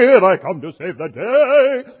 here I come to save the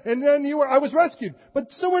day. And then I was rescued. But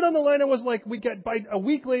somewhere down the line, it was like, by a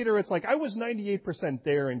week later, it's like, I was 98%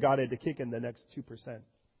 there and God had to kick in the next 2%.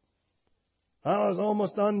 I was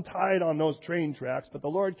almost untied on those train tracks, but the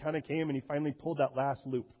Lord kind of came and He finally pulled that last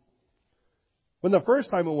loop. When the first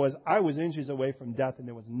time it was, I was inches away from death and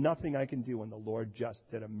there was nothing I can do, and the Lord just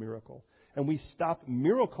did a miracle. And we stop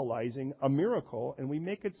miracleizing a miracle, and we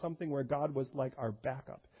make it something where God was like our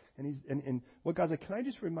backup. And what God's like, can I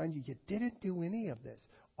just remind you, you didn't do any of this.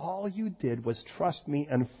 All you did was trust me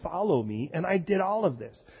and follow me, and I did all of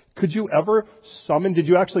this. Could you ever did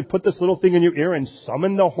you actually put this little thing in your ear and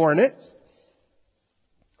summon the hornets?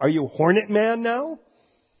 Are you hornet man now?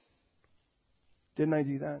 Didn't I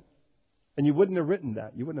do that? And you wouldn't have written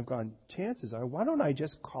that. You wouldn't have gone, chances are, why don't I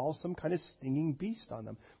just call some kind of stinging beast on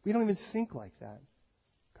them? We don't even think like that.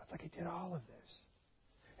 God's like, I did all of this.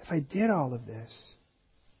 If I did all of this,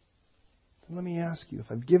 then let me ask you, if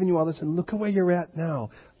I've given you all this and look at where you're at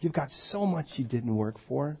now, you've got so much you didn't work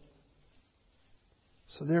for.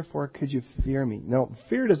 So therefore, could you fear me? Now,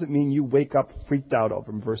 fear doesn't mean you wake up freaked out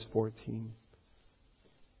over in verse 14.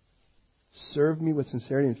 Serve me with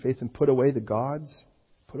sincerity and faith and put away the gods.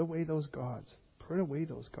 Put away those gods. Put away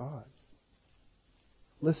those gods.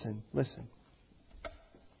 Listen.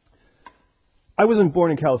 I wasn't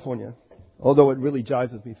born in California, although it really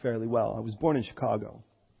jives with me fairly well. I was born in Chicago.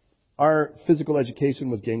 Our physical education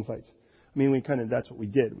was gang fights. That's what we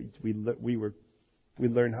did. We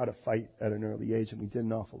learned how to fight at an early age, and we did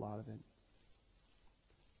an awful lot of it.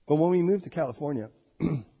 But when we moved to California,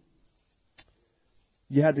 you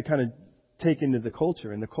had to kind of take into the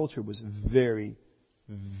culture, and the culture was very,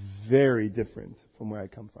 very different from where I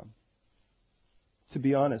come from. To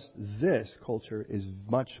be honest, this culture is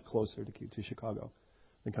much closer to Chicago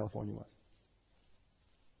than California was.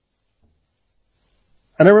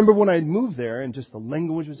 And I remember when I moved there and just the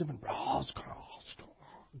language was different.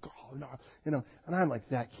 And I'm like,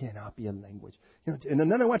 that cannot be a language.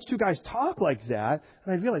 And then I watched two guys talk like that,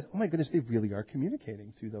 and I realized, oh my goodness, they really are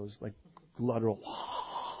communicating through those like glottal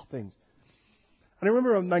things. And I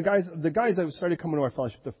remember the guys that started coming to our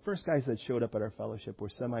fellowship, the first guys that showed up at our fellowship were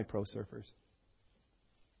semi-pro surfers.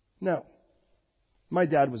 Now, my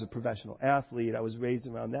dad was a professional athlete. I was raised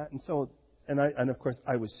around that. And of course,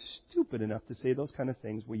 I was stupid enough to say those kind of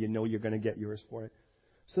things where you're going to get yours for it.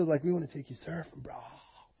 So like, we want to take you surfing, bro.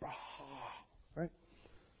 Right?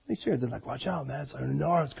 Make sure. They're like, watch out, man. It's like,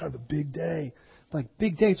 no, it's kind of a big day. Like,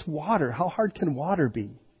 big day, it's water. How hard can water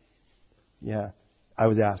be? Yeah, I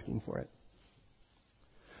was asking for it.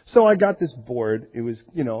 So I got this board. It was,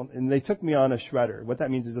 and they took me on a shredder. What that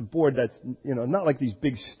means is a board that's, not like these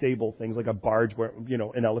big stable things like a barge where,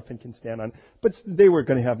 an elephant can stand on. But they were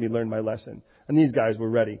going to have me learn my lesson. And these guys were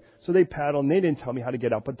ready. So they paddled and they didn't tell me how to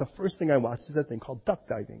get out. But the first thing I watched is a thing called duck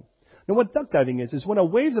diving. Now what duck diving is when a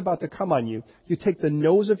wave's about to come on you, you take the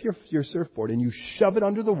nose of your surfboard and you shove it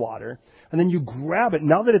under the water. And then you grab it.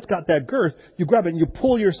 Now that it's got that girth, you grab it and you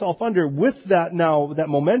pull yourself under with that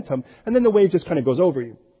momentum. And then the wave just kind of goes over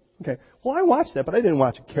you. Okay. Well, I watched that, but I didn't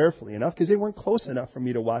watch it carefully enough because they weren't close enough for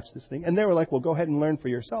me to watch this thing. And they were like, well, go ahead and learn for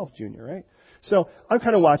yourself, Junior, right? So I'm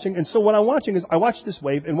kind of watching. And so what I'm watching is I watch this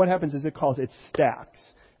wave, and what happens is it stacks.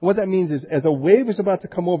 And what that means is as a wave is about to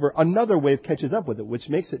come over, another wave catches up with it, which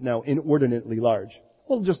makes it now inordinately large.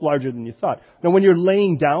 Well, just larger than you thought. Now, when you're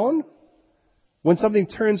laying down, when something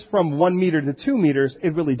turns from 1 meter to 2 meters,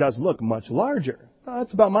 it really does look much larger.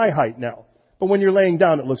 That's about my height now. But when you're laying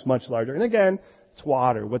down, it looks much larger. And again, it's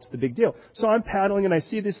water. What's the big deal? So I'm paddling and I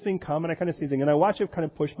see this thing come and I kind of see the thing and I watch it kind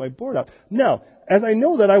of push my board up. Now, as I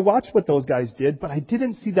know that I watched what those guys did, but I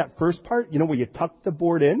didn't see that first part, where you tuck the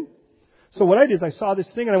board in. So what I did is I saw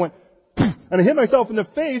this thing and I went, And I hit myself in the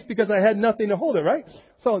face because I had nothing to hold it, right?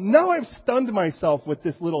 So now I've stunned myself with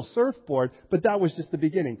this little surfboard, but that was just the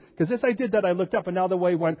beginning. Because as I did that, I looked up and now the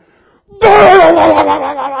wave went, and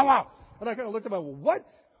I kind of looked up and went, what?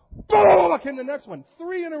 Came the next one.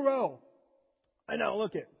 3 in a row. And now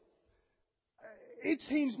look it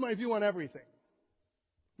changed my view on everything.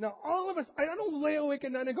 Now, all of us, I don't lay awake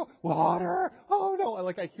at night and go, water, oh no.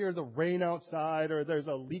 I hear the rain outside or there's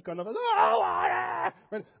a leak on the, oh, water.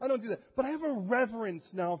 Right? I don't do that. But I have a reverence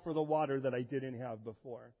now for the water that I didn't have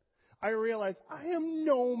before. I realize I am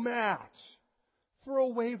no match for a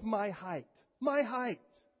wave my height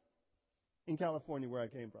in California where I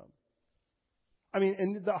came from. I mean,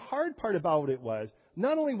 and the hard part about it was,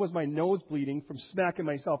 not only was my nose bleeding from smacking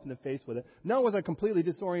myself in the face with it, not was I completely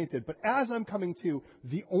disoriented, but as I'm coming to,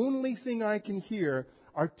 the only thing I can hear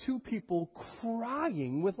are 2 people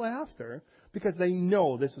crying with laughter because they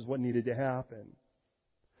know this is what needed to happen.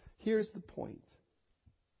 Here's the point,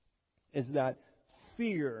 is that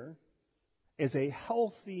fear is a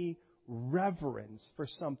healthy reverence for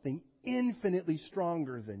something infinitely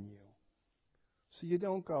stronger than you. So you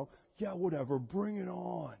don't go, yeah, whatever, bring it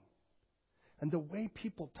on. And the way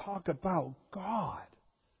people talk about God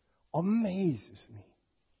amazes me.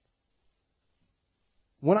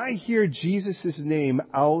 When I hear Jesus' name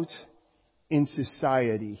out in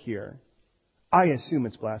society here, I assume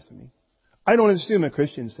it's blasphemy. I don't assume a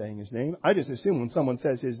Christian's saying his name. I just assume when someone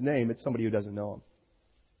says his name, it's somebody who doesn't know him.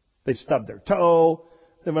 They've stubbed their toe.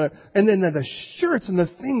 And then the shirts and the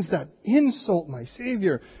things that insult my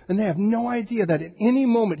Savior. And they have no idea that at any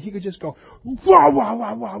moment He could just go, wah, wah,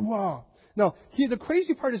 wah, wah, wah. Now, the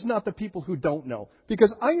crazy part is not the people who don't know.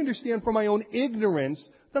 Because I understand from my own ignorance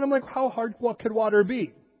that I'm like, how hard what could water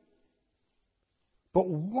be? But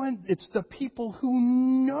when it's the people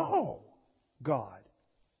who know God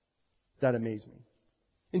that amaze me.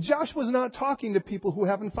 And Joshua's not talking to people who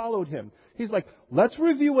haven't followed him. He's like, let's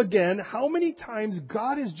review again how many times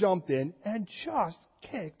God has jumped in and just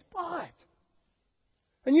kicked butt.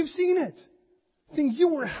 And you've seen it. Saying you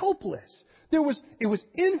were helpless. It was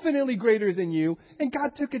infinitely greater than you, and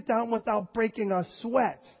God took it down without breaking a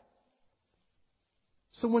sweat.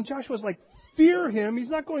 So when Joshua's like, fear him, he's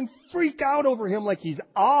not going freak out over him like he's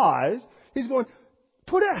Oz. He's going,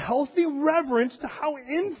 put a healthy reverence to how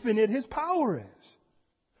infinite his power is.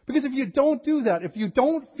 Because if you don't do that, if you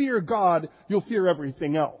don't fear God, you'll fear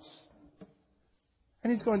everything else.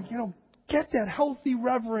 And he's going, get that healthy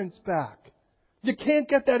reverence back. You can't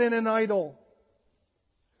get that in an idol.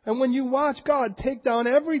 And when you watch God take down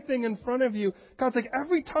everything in front of you, God's like,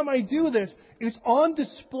 every time I do this, it's on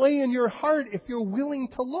display in your heart if you're willing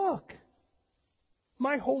to look.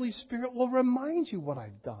 My Holy Spirit will remind you what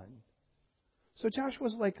I've done. So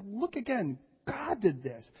Joshua's like, look again. God did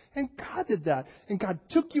this, and God did that, and God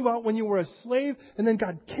took you out when you were a slave, and then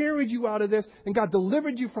God carried you out of this, and God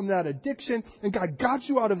delivered you from that addiction, and God got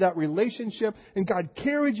you out of that relationship, and God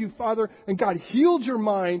carried you, Father, and God healed your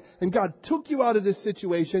mind, and God took you out of this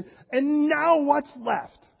situation, and now what's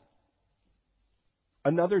left?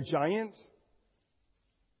 Another giant?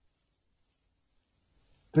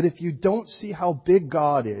 But if you don't see how big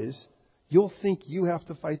God is, you'll think you have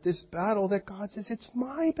to fight this battle that God says, it's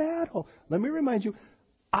my battle. Let me remind you,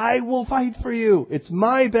 I will fight for you. It's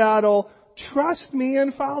my battle. Trust me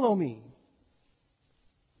and follow me.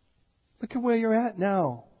 Look at where you're at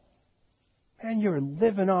now. Man, you're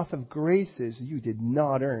living off of graces you did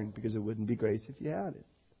not earn, because it wouldn't be grace if you had it,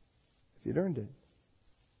 if you'd earned it.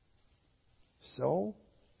 So,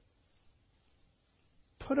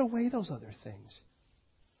 put away those other things.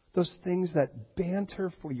 Those things that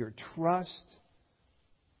banter for your trust,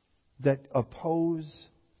 that oppose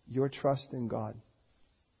your trust in God.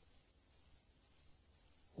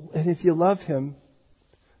 And if you love Him,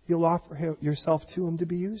 you'll offer yourself to Him to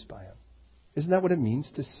be used by Him. Isn't that what it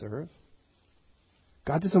means to serve?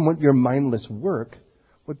 God doesn't want your mindless work.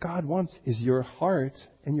 What God wants is your heart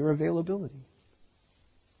and your availability.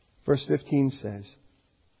 Verse 15 says,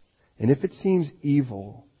 and if it seems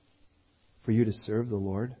evil for you to serve the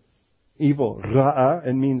Lord, evil, ra'a,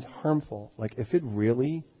 it means harmful. Like if it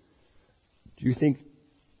really, do you think,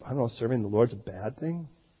 serving the Lord's a bad thing?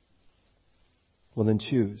 Well then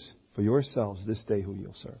choose for yourselves this day who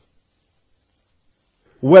you'll serve.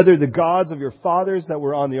 Whether the gods of your fathers that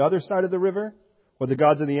were on the other side of the river, or the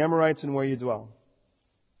gods of the Amorites and where you dwell.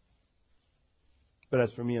 But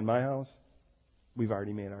as for me and my house, we've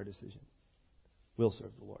already made our decision. We'll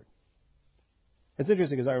serve the Lord. It's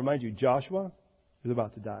interesting because I remind you, Joshua is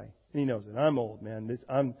about to die. And he knows it. I'm old, man.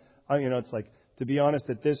 It's like, to be honest,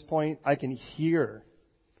 at this point, I can hear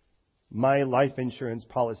my life insurance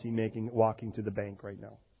policy walking to the bank right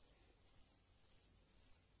now.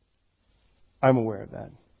 I'm aware of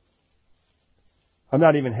that. I'm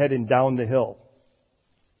not even heading down the hill.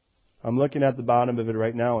 I'm looking at the bottom of it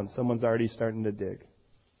right now, and someone's already starting to dig.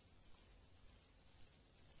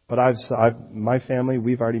 But my family,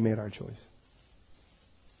 we've already made our choice.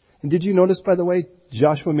 And did you notice, by the way,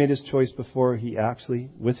 Joshua made his choice before he actually,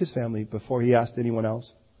 with his family, before he asked anyone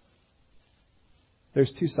else?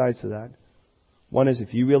 There's two sides to that. One is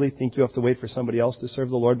if you really think you have to wait for somebody else to serve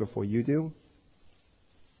the Lord before you do,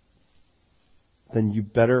 then you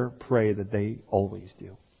better pray that they always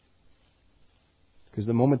do. Because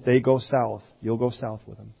the moment they go south, you'll go south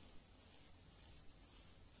with them.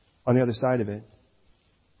 On the other side of it,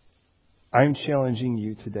 I'm challenging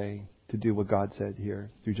you today to do what God said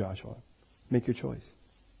here through Joshua. Make your choice.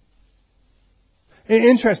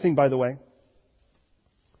 Interesting, by the way.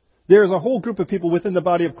 There's a whole group of people within the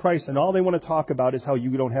body of Christ, and all they want to talk about is how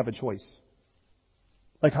you don't have a choice.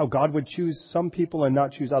 Like how God would choose some people and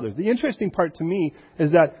not choose others. The interesting part to me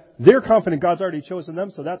is that they're confident God's already chosen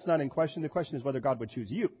them, so that's not in question. The question is whether God would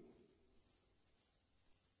choose you.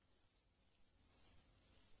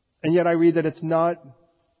 And yet I read that it's not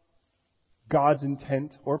God's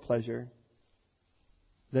intent or pleasure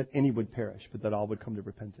that any would perish, but that all would come to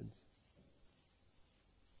repentance.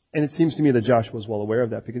 And it seems to me that Joshua was well aware of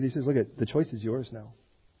that because he says, look, the choice is yours now.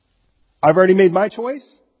 I've already made my choice.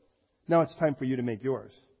 Now it's time for you to make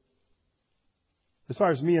yours. As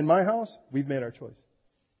far as me and my house, we've made our choice.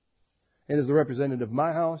 And as the representative of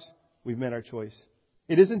my house, we've made our choice.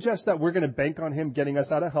 It isn't just that we're going to bank on Him getting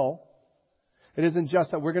us out of hell. It isn't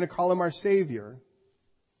just that we're going to call Him our Savior.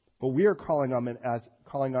 But we are calling on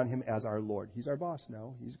Him as our Lord. He's our boss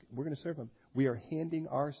now. We're going to serve Him. We are handing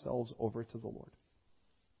ourselves over to the Lord.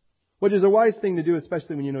 Which is a wise thing to do,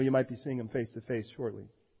 especially when you know you might be seeing Him face to face shortly.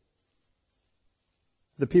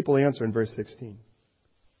 The people answer in verse 16.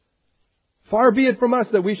 Far be it from us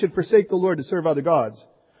that we should forsake the Lord to serve other gods.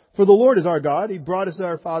 For the Lord is our God. He brought us and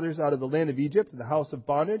our fathers out of the land of Egypt, the house of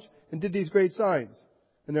bondage, and did these great signs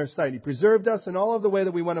in their sight. He preserved us in all of the way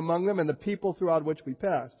that we went among them and the people through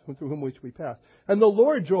whom we passed. And the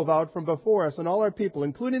Lord drove out from before us and all our people,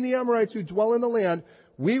 including the Amorites who dwell in the land.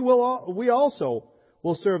 We also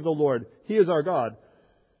will serve the Lord. He is our God.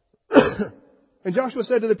 And Joshua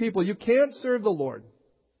said to the people, you can't serve the Lord.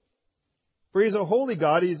 For He's a holy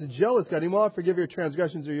God. He's a jealous God. He will not forgive your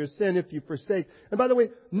transgressions or your sin if you forsake. And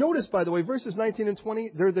notice, verses 19 and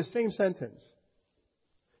 20, they're the same sentence.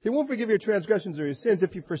 He won't forgive your transgressions or your sins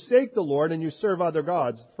if you forsake the Lord and you serve other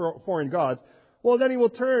gods, foreign gods. Well, then He will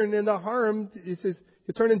turn and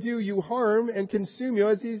He'll turn and do you harm and consume you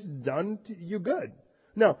as He's done to you good.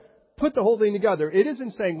 Now, put the whole thing together. It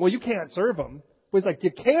isn't saying, well, you can't serve Him. It's like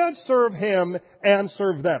you can't serve Him and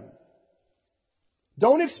serve them.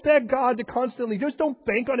 Don't expect God to just don't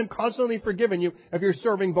bank on Him constantly forgiving you if you're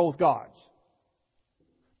serving both gods.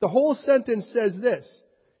 The whole sentence says this.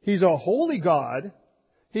 He's a holy God.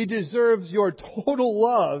 He deserves your total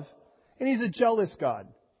love, and He's a jealous God.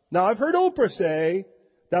 Now, I've heard Oprah say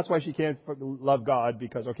that's why she can't love God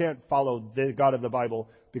or can't follow the God of the Bible,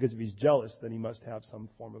 because if He's jealous, then He must have some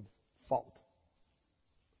form of fault.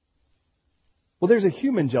 Well, there's a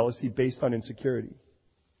human jealousy based on insecurity.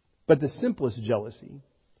 But the simplest jealousy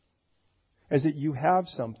is that you have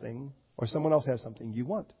something or someone else has something you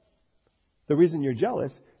want. The reason you're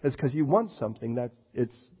jealous is because you want something that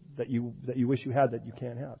you wish you had that you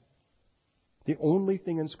can't have. The only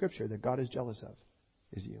thing in Scripture that God is jealous of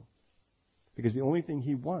is you. Because the only thing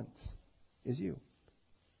He wants is you.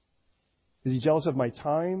 Is He jealous of my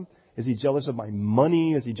time? Is He jealous of my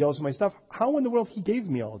money? Is He jealous of my stuff? How in the world He gave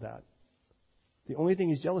me all of that? The only thing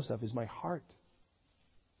He's jealous of is my heart.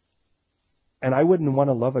 And I wouldn't want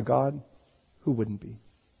to love a God who wouldn't be.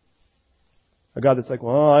 A God that's like,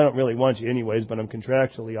 well, I don't really want you anyways, but I'm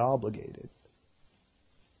contractually obligated.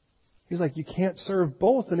 He's like, you can't serve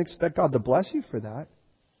both and expect God to bless you for that.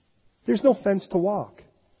 There's no fence to walk.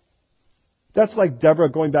 That's like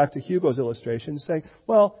Deborah going back to Hugo's illustration saying,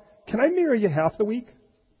 well, can I marry you half the week?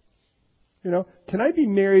 Can I be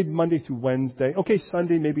married Monday through Wednesday? Okay,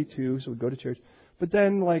 Sunday maybe too, so we go to church. But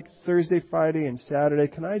then like Thursday, Friday, and Saturday,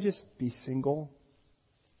 can I just be single?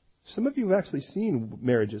 Some of you have actually seen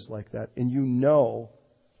marriages like that, and you know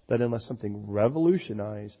that unless something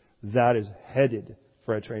revolutionized, that is headed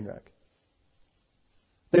for a train wreck.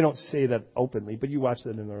 They don't say that openly, but you watch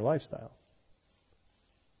that in their lifestyle.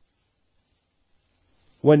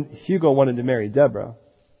 When Hugo wanted to marry Deborah,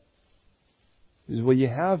 he says, will you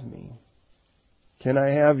have me? Can I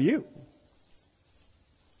have you?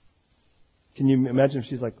 Can you imagine if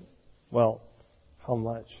she's like, well, how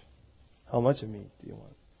much? How much of me do you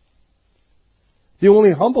want? The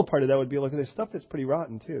only humble part of that would be, look, there's stuff that's pretty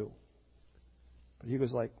rotten too. But he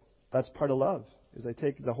was like, that's part of love, is I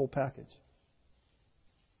take the whole package.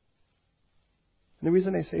 And the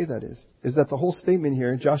reason I say that is that the whole statement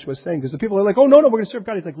here, Joshua is saying, because the people are like, oh, no, we're going to serve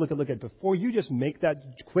God. He's like, look at, before you just make that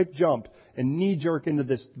quick jump and knee-jerk into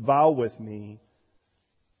this vow with me,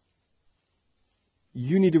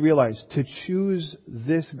 you need to realize to choose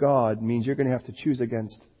this God means you're going to have to choose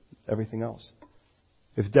against everything else.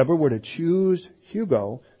 If Deborah were to choose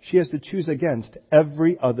Hugo, she has to choose against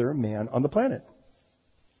every other man on the planet.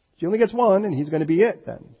 She only gets one, and he's going to be it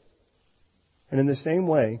then. And in the same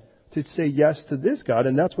way, to say yes to this God,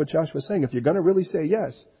 and that's what Joshua was saying. If you're going to really say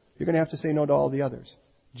yes, you're going to have to say no to all the others.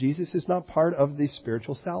 Jesus is not part of the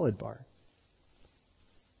spiritual salad bar.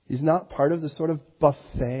 He's not part of the sort of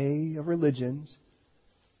buffet of religions.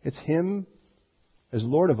 It's Him as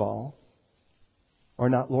Lord of all, or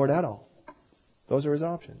not Lord at all. Those are His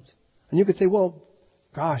options. And you could say, well,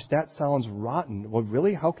 gosh, that sounds rotten. Well,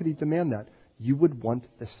 really? How could He demand that? You would want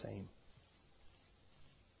the same.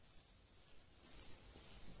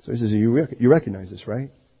 So he says, you recognize this, right?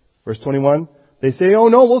 Verse 21, they say, oh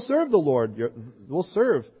no, we'll serve the Lord. We'll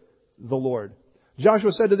serve the Lord.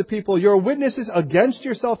 Joshua said to the people, you're witnesses against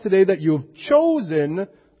yourself today that you have chosen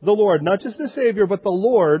the Lord, not just the Savior, but the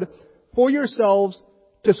Lord, for yourselves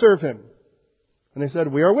to serve Him. And they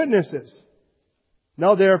said, we are witnesses.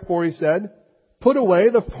 Now therefore, he said, put away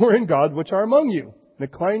the foreign gods which are among you. And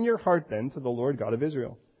incline your heart then to the Lord God of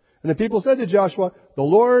Israel. And the people said to Joshua, the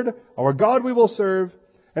Lord, our God we will serve,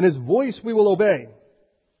 and His voice we will obey.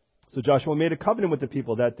 So Joshua made a covenant with the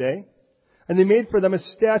people that day, and they made for them a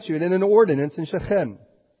statute and an ordinance in Shechem.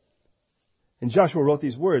 And Joshua wrote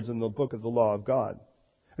these words in the book of the law of God.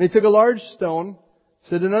 And he took a large stone,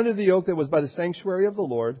 set it under the oak that was by the sanctuary of the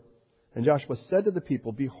Lord, and Joshua said to the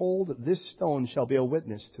people, behold, this stone shall be a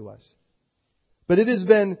witness to us. But it has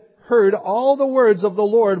been heard all the words of the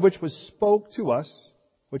Lord which He spoke to us.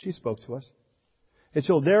 It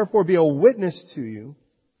shall therefore be a witness to you,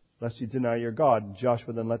 lest you deny your God. And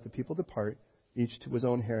Joshua then let the people depart, each to his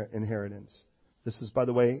own inheritance. This is, by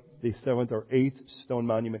the way, the 7th or 8th stone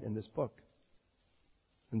monument in this book,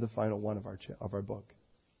 and the final one of our book.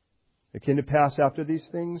 It came to pass after these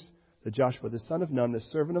things that Joshua the son of Nun, the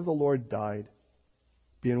servant of the Lord, died,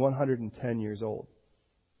 being 110 years old.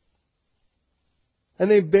 And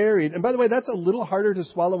they buried, and by the way, that's a little harder to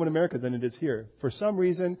swallow in America than it is here. For some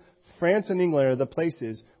reason, France and England are the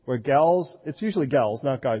places where gals, it's usually gals,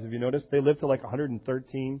 not guys, have you noticed? They live to like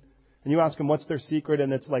 113. And you ask them what's their secret,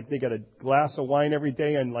 and it's like they get a glass of wine every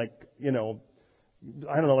day and like,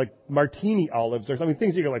 like martini olives or something,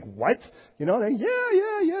 things you're like, what? Yeah.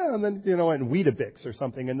 And then, and Weetabix or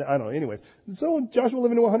something, and I don't know, anyways. So Joshua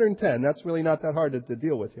living to 110, that's really not that hard to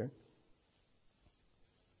deal with here.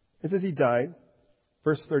 It says he died.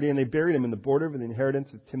 Verse 30, and they buried him in the border of the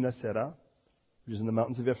inheritance of Timnath Serah, which is in the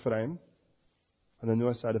mountains of Ephraim, on the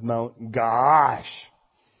north side of Mount Gaash.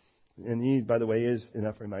 And he, by the way, is an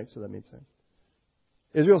Ephraimite, so that made sense.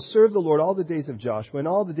 Israel served the Lord all the days of Joshua and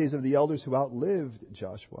all the days of the elders who outlived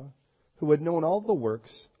Joshua, who had known all the works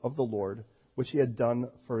of the Lord, which He had done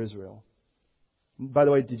for Israel. By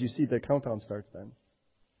the way, did you see the countdown starts then?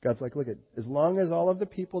 God's like, look at, as long as all of the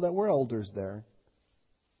people that were elders there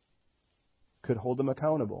could hold them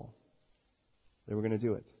accountable, they were going to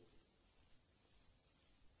do it.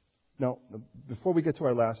 Now, before we get to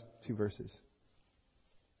our last two verses,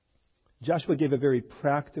 Joshua gave a very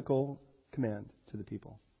practical command to the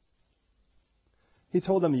people. He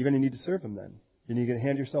told them, you're going to need to serve Him then. You're going to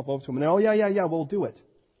hand yourself over to Him. And then, yeah, we'll do it.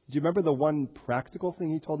 Do you remember the one practical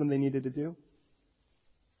thing He told them they needed to do?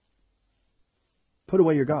 Put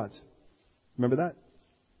away your gods. Remember that?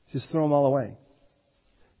 Just throw them all away.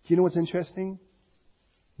 Do you know what's interesting?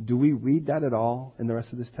 Do we read that at all in the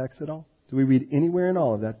rest of this text at all? Do we read anywhere in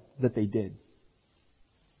all of that they did?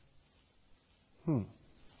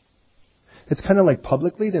 It's kind of like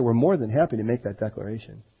publicly they were more than happy to make that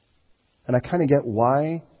declaration. And I kind of get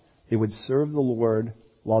why they would serve the Lord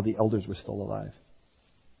while the elders were still alive.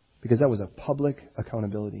 Because that was a public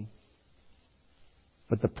accountability.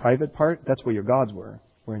 But the private part, that's where your gods were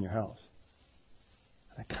in your house.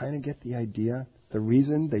 And I kind of get the idea. The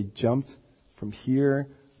reason they jumped from here,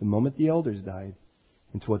 the moment the elders died,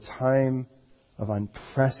 into a time of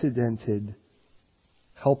unprecedented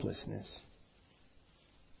helplessness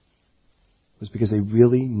was because they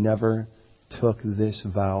really never took this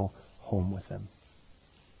vow home with them.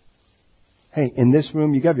 Hey, in this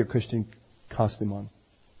room, you got your Christian costume on.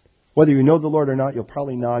 Whether you know the Lord or not, you'll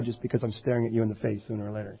probably nod just because I'm staring at you in the face sooner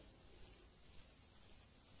or later.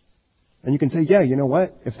 And you can say, yeah, you know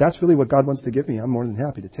what? If that's really what God wants to give me, I'm more than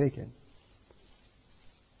happy to take it.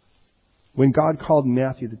 When God called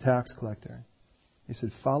Matthew the tax collector, He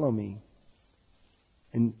said, follow me.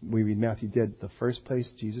 And we read Matthew did. The first place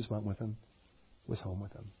Jesus went with him was home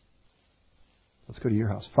with him. Let's go to your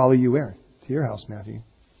house. Follow you where? To your house, Matthew.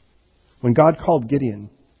 When God called Gideon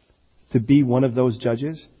to be one of those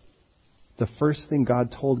judges, the first thing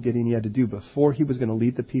God told Gideon he had to do before he was going to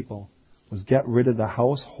lead the people was get rid of the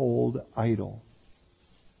household idol.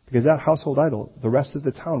 Because that household idol, the rest of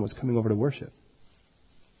the town was coming over to worship.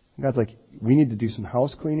 And God's like, we need to do some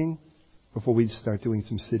house cleaning before we start doing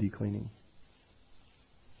some city cleaning.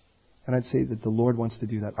 And I'd say that the Lord wants to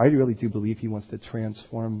do that. I really do believe He wants to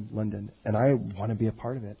transform London. And I want to be a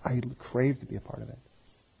part of it. I crave to be a part of it.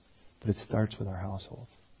 But it starts with our households.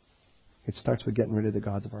 It starts with getting rid of the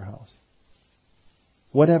gods of our house.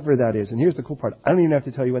 Whatever that is. And here's the cool part. I don't even have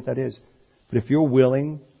to tell you what that is. But if you're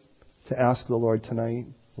willing to ask the Lord tonight,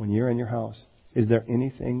 when you're in your house, is there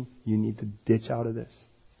anything you need to ditch out of this?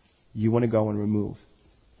 You want to go and remove.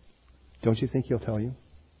 Don't you think He'll tell you?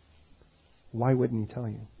 Why wouldn't He tell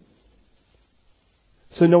you?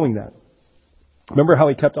 So knowing that, remember how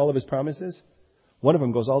He kept all of His promises? One of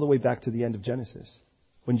them goes all the way back to the end of Genesis,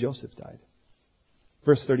 when Joseph died.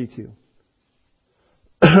 Verse 32.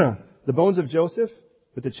 The bones of Joseph,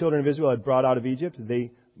 that the children of Israel had brought out of Egypt,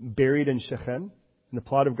 they buried in Shechem, in the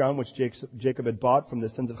plot of ground which Jacob had bought from the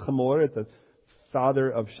sons of Hamor, the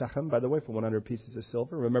father of Shechem, by the way, for 100 pieces of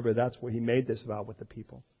silver. Remember, that's where he made this vow with the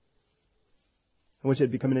people. And which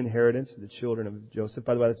had become an inheritance of the children of Joseph.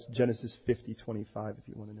 By the way, that's Genesis 50:25, if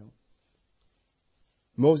you want to know.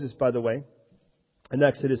 Moses, by the way, in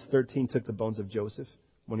Exodus 13, took the bones of Joseph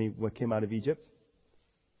when he came out of Egypt.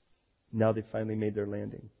 Now they finally made their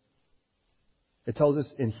landing. It tells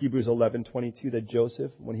us in Hebrews 11:22 that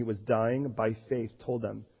Joseph, when he was dying, by faith told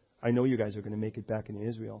them, I know you guys are going to make it back into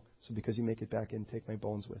Israel, so because you make it back in, take my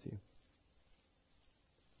bones with you.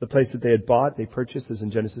 The place that they had bought, they purchased, is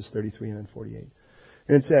in Genesis 33 and then 48.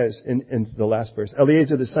 And it says, in the last verse,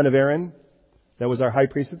 Eleazar, the son of Aaron, that was our high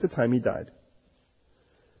priest at the time he died.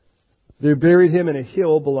 They buried him in a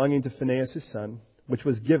hill belonging to Phinehas his son, which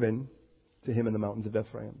was given to him in the mountains of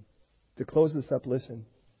Ephraim. To close this up, listen.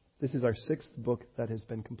 This is our 6th book that has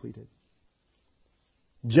been completed.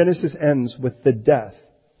 Genesis ends with the death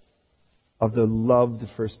of the loved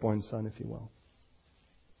firstborn son, if you will.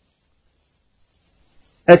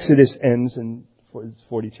 Exodus ends in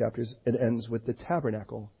 40 chapters. It ends with the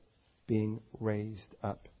tabernacle being raised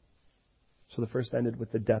up. So the first ended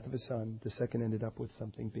with the death of a son. The second ended up with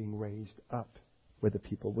something being raised up, where the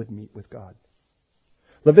people would meet with God.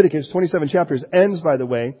 Leviticus, 27 chapters, ends, by the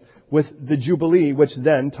way, with the Jubilee, which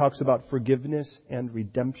then talks about forgiveness and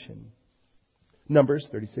redemption. Numbers,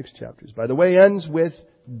 36 chapters, by the way, ends with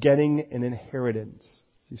getting an inheritance.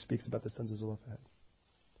 He speaks about the sons of Zelophehad.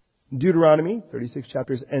 Deuteronomy, 36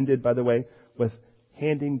 chapters, ended, by the way, with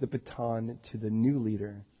handing the baton to the new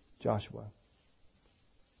leader, Joshua.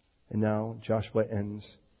 And now Joshua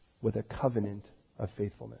ends with a covenant of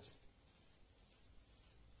faithfulness.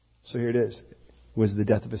 So here it is. It was the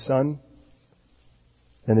death of a son,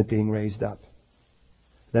 then it being raised up,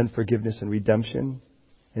 then forgiveness and redemption,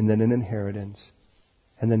 and then an inheritance,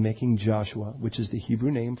 and then making Joshua, which is the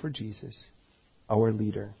Hebrew name for Jesus, our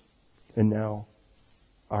leader, and now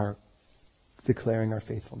our declaring our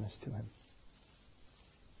faithfulness to Him.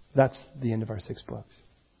 That's the end of our 6 books.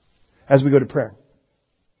 As we go to prayer,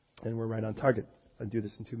 and we're right on target. I'll do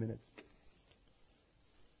this in 2 minutes.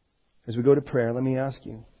 As we go to prayer, let me ask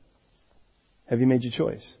you, have you made your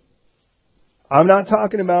choice? I'm not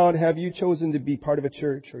talking about have you chosen to be part of a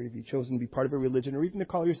church, or have you chosen to be part of a religion, or even to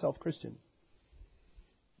call yourself Christian.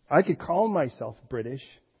 I could call myself British,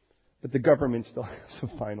 but the government still has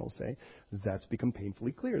a final say. That's become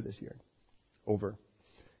painfully clear this year. Over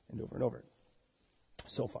and over and over.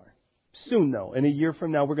 So far. Soon, though, in a year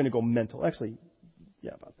from now, we're going to go mental. Actually,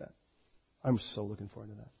 yeah, about that. I'm so looking forward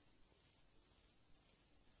to that.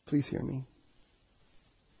 Please hear me.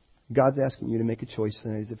 God's asking you to make a choice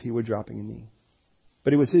tonight as if He were dropping a knee.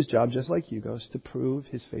 But it was His job, just like Hugo's, to prove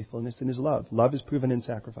His faithfulness and His love. Love is proven in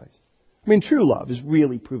sacrifice. I mean, true love is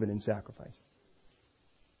really proven in sacrifice.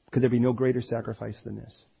 Could there be no greater sacrifice than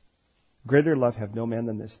this? Greater love have no man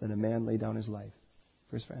than this, than a man lay down his life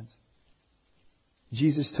for his friends.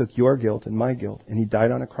 Jesus took your guilt and my guilt, and He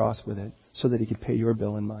died on a cross with it so that He could pay your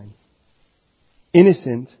bill and mine.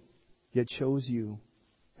 Innocent, yet chose you,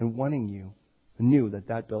 and wanting you, knew that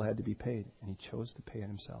that bill had to be paid, and He chose to pay it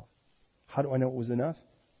Himself. How do I know it was enough?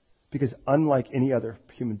 Because unlike any other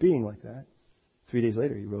human being like that, 3 days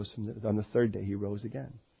later He rose on the third day He rose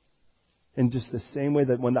again. In just the same way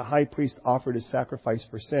that when the high priest offered His sacrifice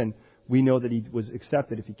for sin, we know that He was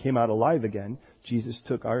accepted if He came out alive again. Jesus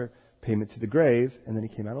took our payment to the grave, and then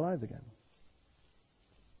He came out alive again.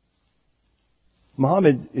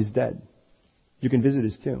 Muhammad is dead. You can visit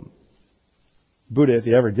his tomb. Buddha, if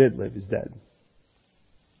he ever did live, is dead.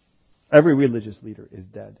 Every religious leader is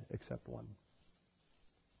dead except one.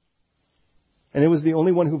 And it was the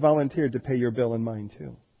only one who volunteered to pay your bill and mine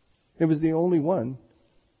too. It was the only one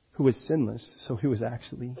who was sinless, so he was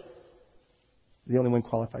actually the only one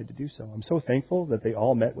qualified to do so. I'm so thankful that they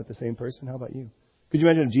all met with the same person. How about you? Could you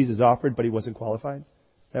imagine if Jesus offered, but he wasn't qualified?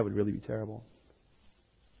 That would really be terrible.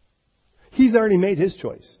 He's already made his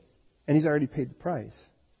choice, and he's already paid the price.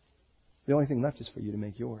 The only thing left is for you to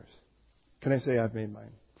make yours. Can I say I've made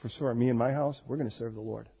mine? For sure, me and my house, we're going to serve the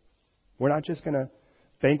Lord. We're not just going to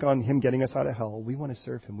bank on him getting us out of hell. We want to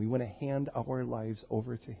serve him. We want to hand our lives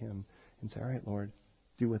over to him and say, all right, Lord,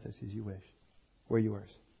 do with us as you wish. We're yours.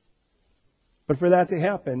 But for that to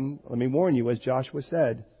happen, let me warn you, as Joshua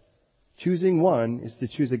said, choosing one is to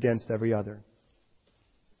choose against every other.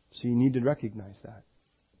 So you need to recognize that.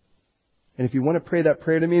 And if you want to pray that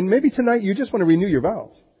prayer to me, and maybe tonight you just want to renew your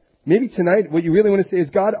vows. Maybe tonight what you really want to say is,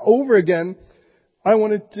 God, over again, I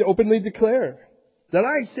want to openly declare that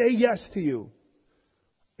I say yes to you.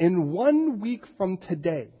 In 1 week from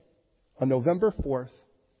today, on November 4th,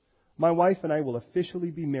 my wife and I will officially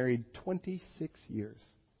be married 26 years.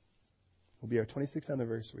 It will be our 26th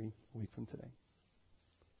anniversary a week from today.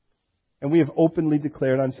 And we have openly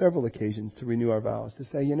declared on several occasions to renew our vows, to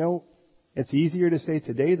say, it's easier to say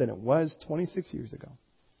today than it was 26 years ago.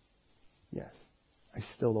 Yes, I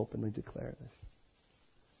still openly declare this.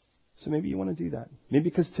 So maybe you want to do that. Maybe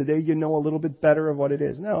because today you know a little bit better of what it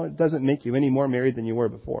is. No, it doesn't make you any more married than you were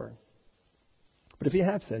before. But if you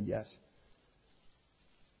have said yes,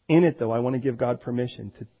 in it though, I want to give God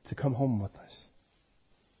permission to come home with us.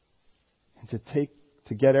 And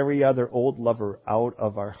to get every other old lover out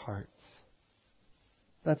of our hearts.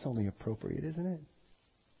 That's only appropriate, isn't it?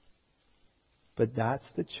 But that's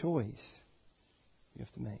the choice you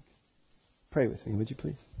have to make. Pray with me, would you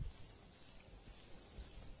please?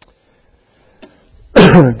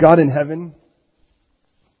 God in heaven,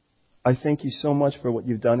 I thank you so much for what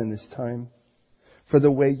you've done in this time, for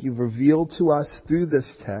the way you've revealed to us through this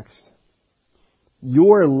text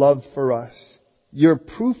your love for us, your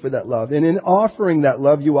proof of that love. And in offering that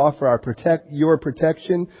love, you offer your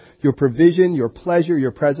protection, your provision, your pleasure,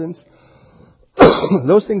 your presence.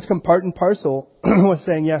 Those things come part and parcel with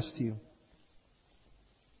saying yes to you.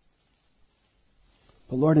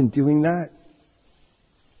 But Lord, in doing that,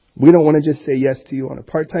 we don't want to just say yes to you on a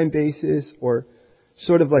part-time basis or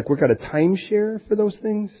sort of like we've got a timeshare for those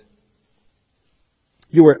things.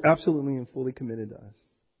 You are absolutely and fully committed to us.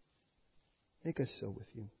 Make us so with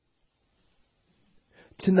you.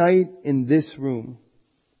 Tonight in this room,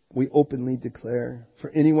 we openly declare, for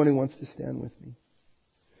anyone who wants to stand with me,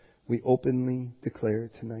 we openly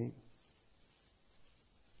declare tonight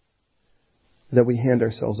that we hand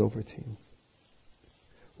ourselves over to you.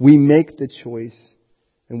 We make the choice,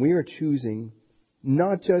 and we are choosing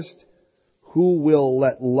not just who will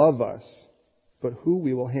let love us, but who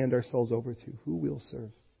we will hand ourselves over to, who we'll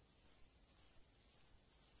serve.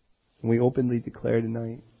 And we openly declare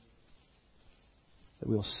tonight that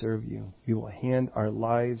we'll serve you. We will hand our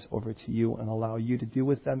lives over to you and allow you to do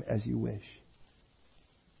with them as you wish.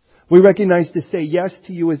 We recognize to say yes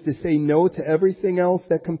to you is to say no to everything else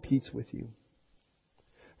that competes with you.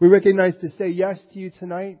 We recognize to say yes to you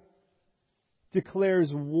tonight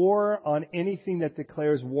declares war on anything that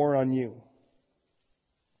declares war on you.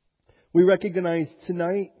 We recognize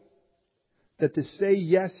tonight that to say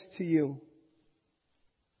yes to you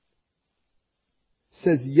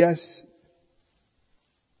says yes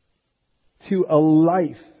to a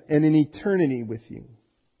life and an eternity with you.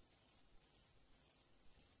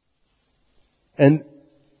 And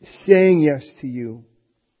saying yes to you,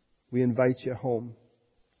 we invite you home.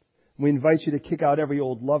 We invite you to kick out every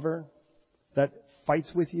old lover that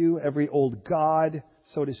fights with you, every old god,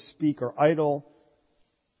 so to speak, or idol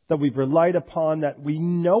that we've relied upon that we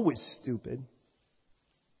know is stupid.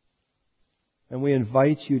 And we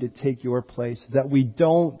invite you to take your place, that we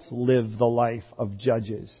don't live the life of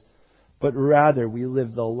judges, but rather we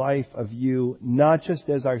live the life of you, not just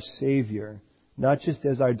as our Savior, not just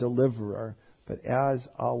as our deliverer, but as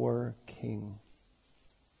our King.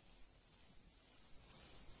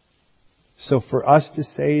 So for us to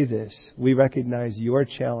say this, we recognize your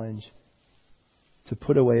challenge to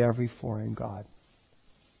put away every foreign god.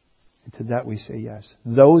 And to that we say yes.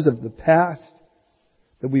 Those of the past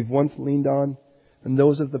that we've once leaned on, and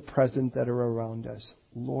those of the present that are around us.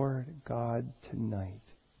 Lord God, tonight,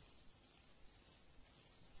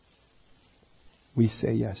 we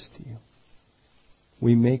say yes to you.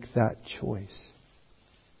 We make that choice.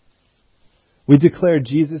 We declare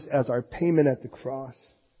Jesus as our payment at the cross.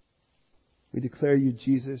 We declare you,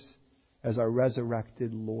 Jesus, as our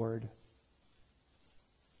resurrected Lord.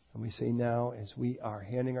 And we say now, as we are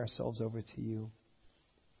handing ourselves over to you,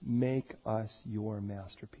 make us your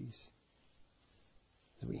masterpiece.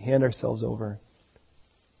 As we hand ourselves over,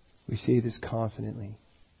 we say this confidently,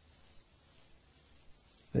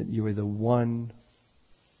 that you are the one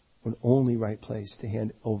and only right place to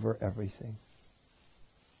hand over everything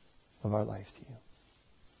of our life to you.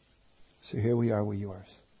 So here we are, we're yours.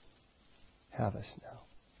 Have us now.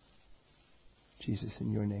 Jesus,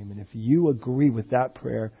 in your name. And if you agree with that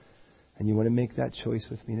prayer and you want to make that choice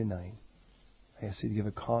with me tonight, I ask you to give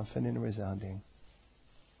a confident and resounding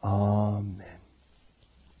Amen.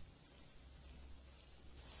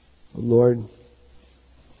 Lord,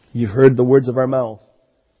 you've heard the words of our mouth.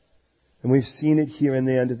 And we've seen it here in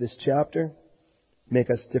the end of this chapter. Make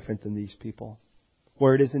us different than these people.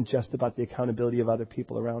 Where it isn't just about the accountability of other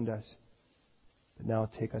people around us. But now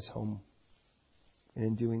take us home. And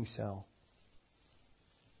in doing so,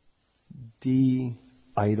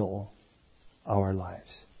 de-idol our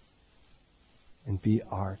lives. And be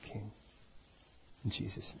our King. In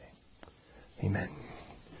Jesus' name. Amen.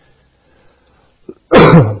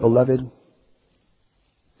 Beloved,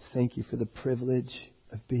 thank you for the privilege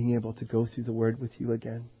of being able to go through the Word with you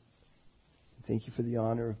again. Thank you for the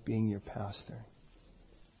honor of being your pastor.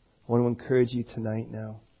 I want to encourage you tonight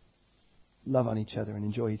now. Love on each other and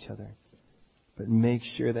enjoy each other. But make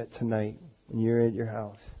sure that tonight, when you're at your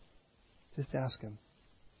house, just ask Him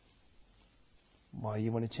why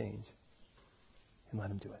you want to change. And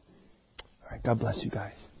let Him do it. All right, God bless you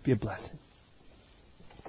guys. Be a blessing.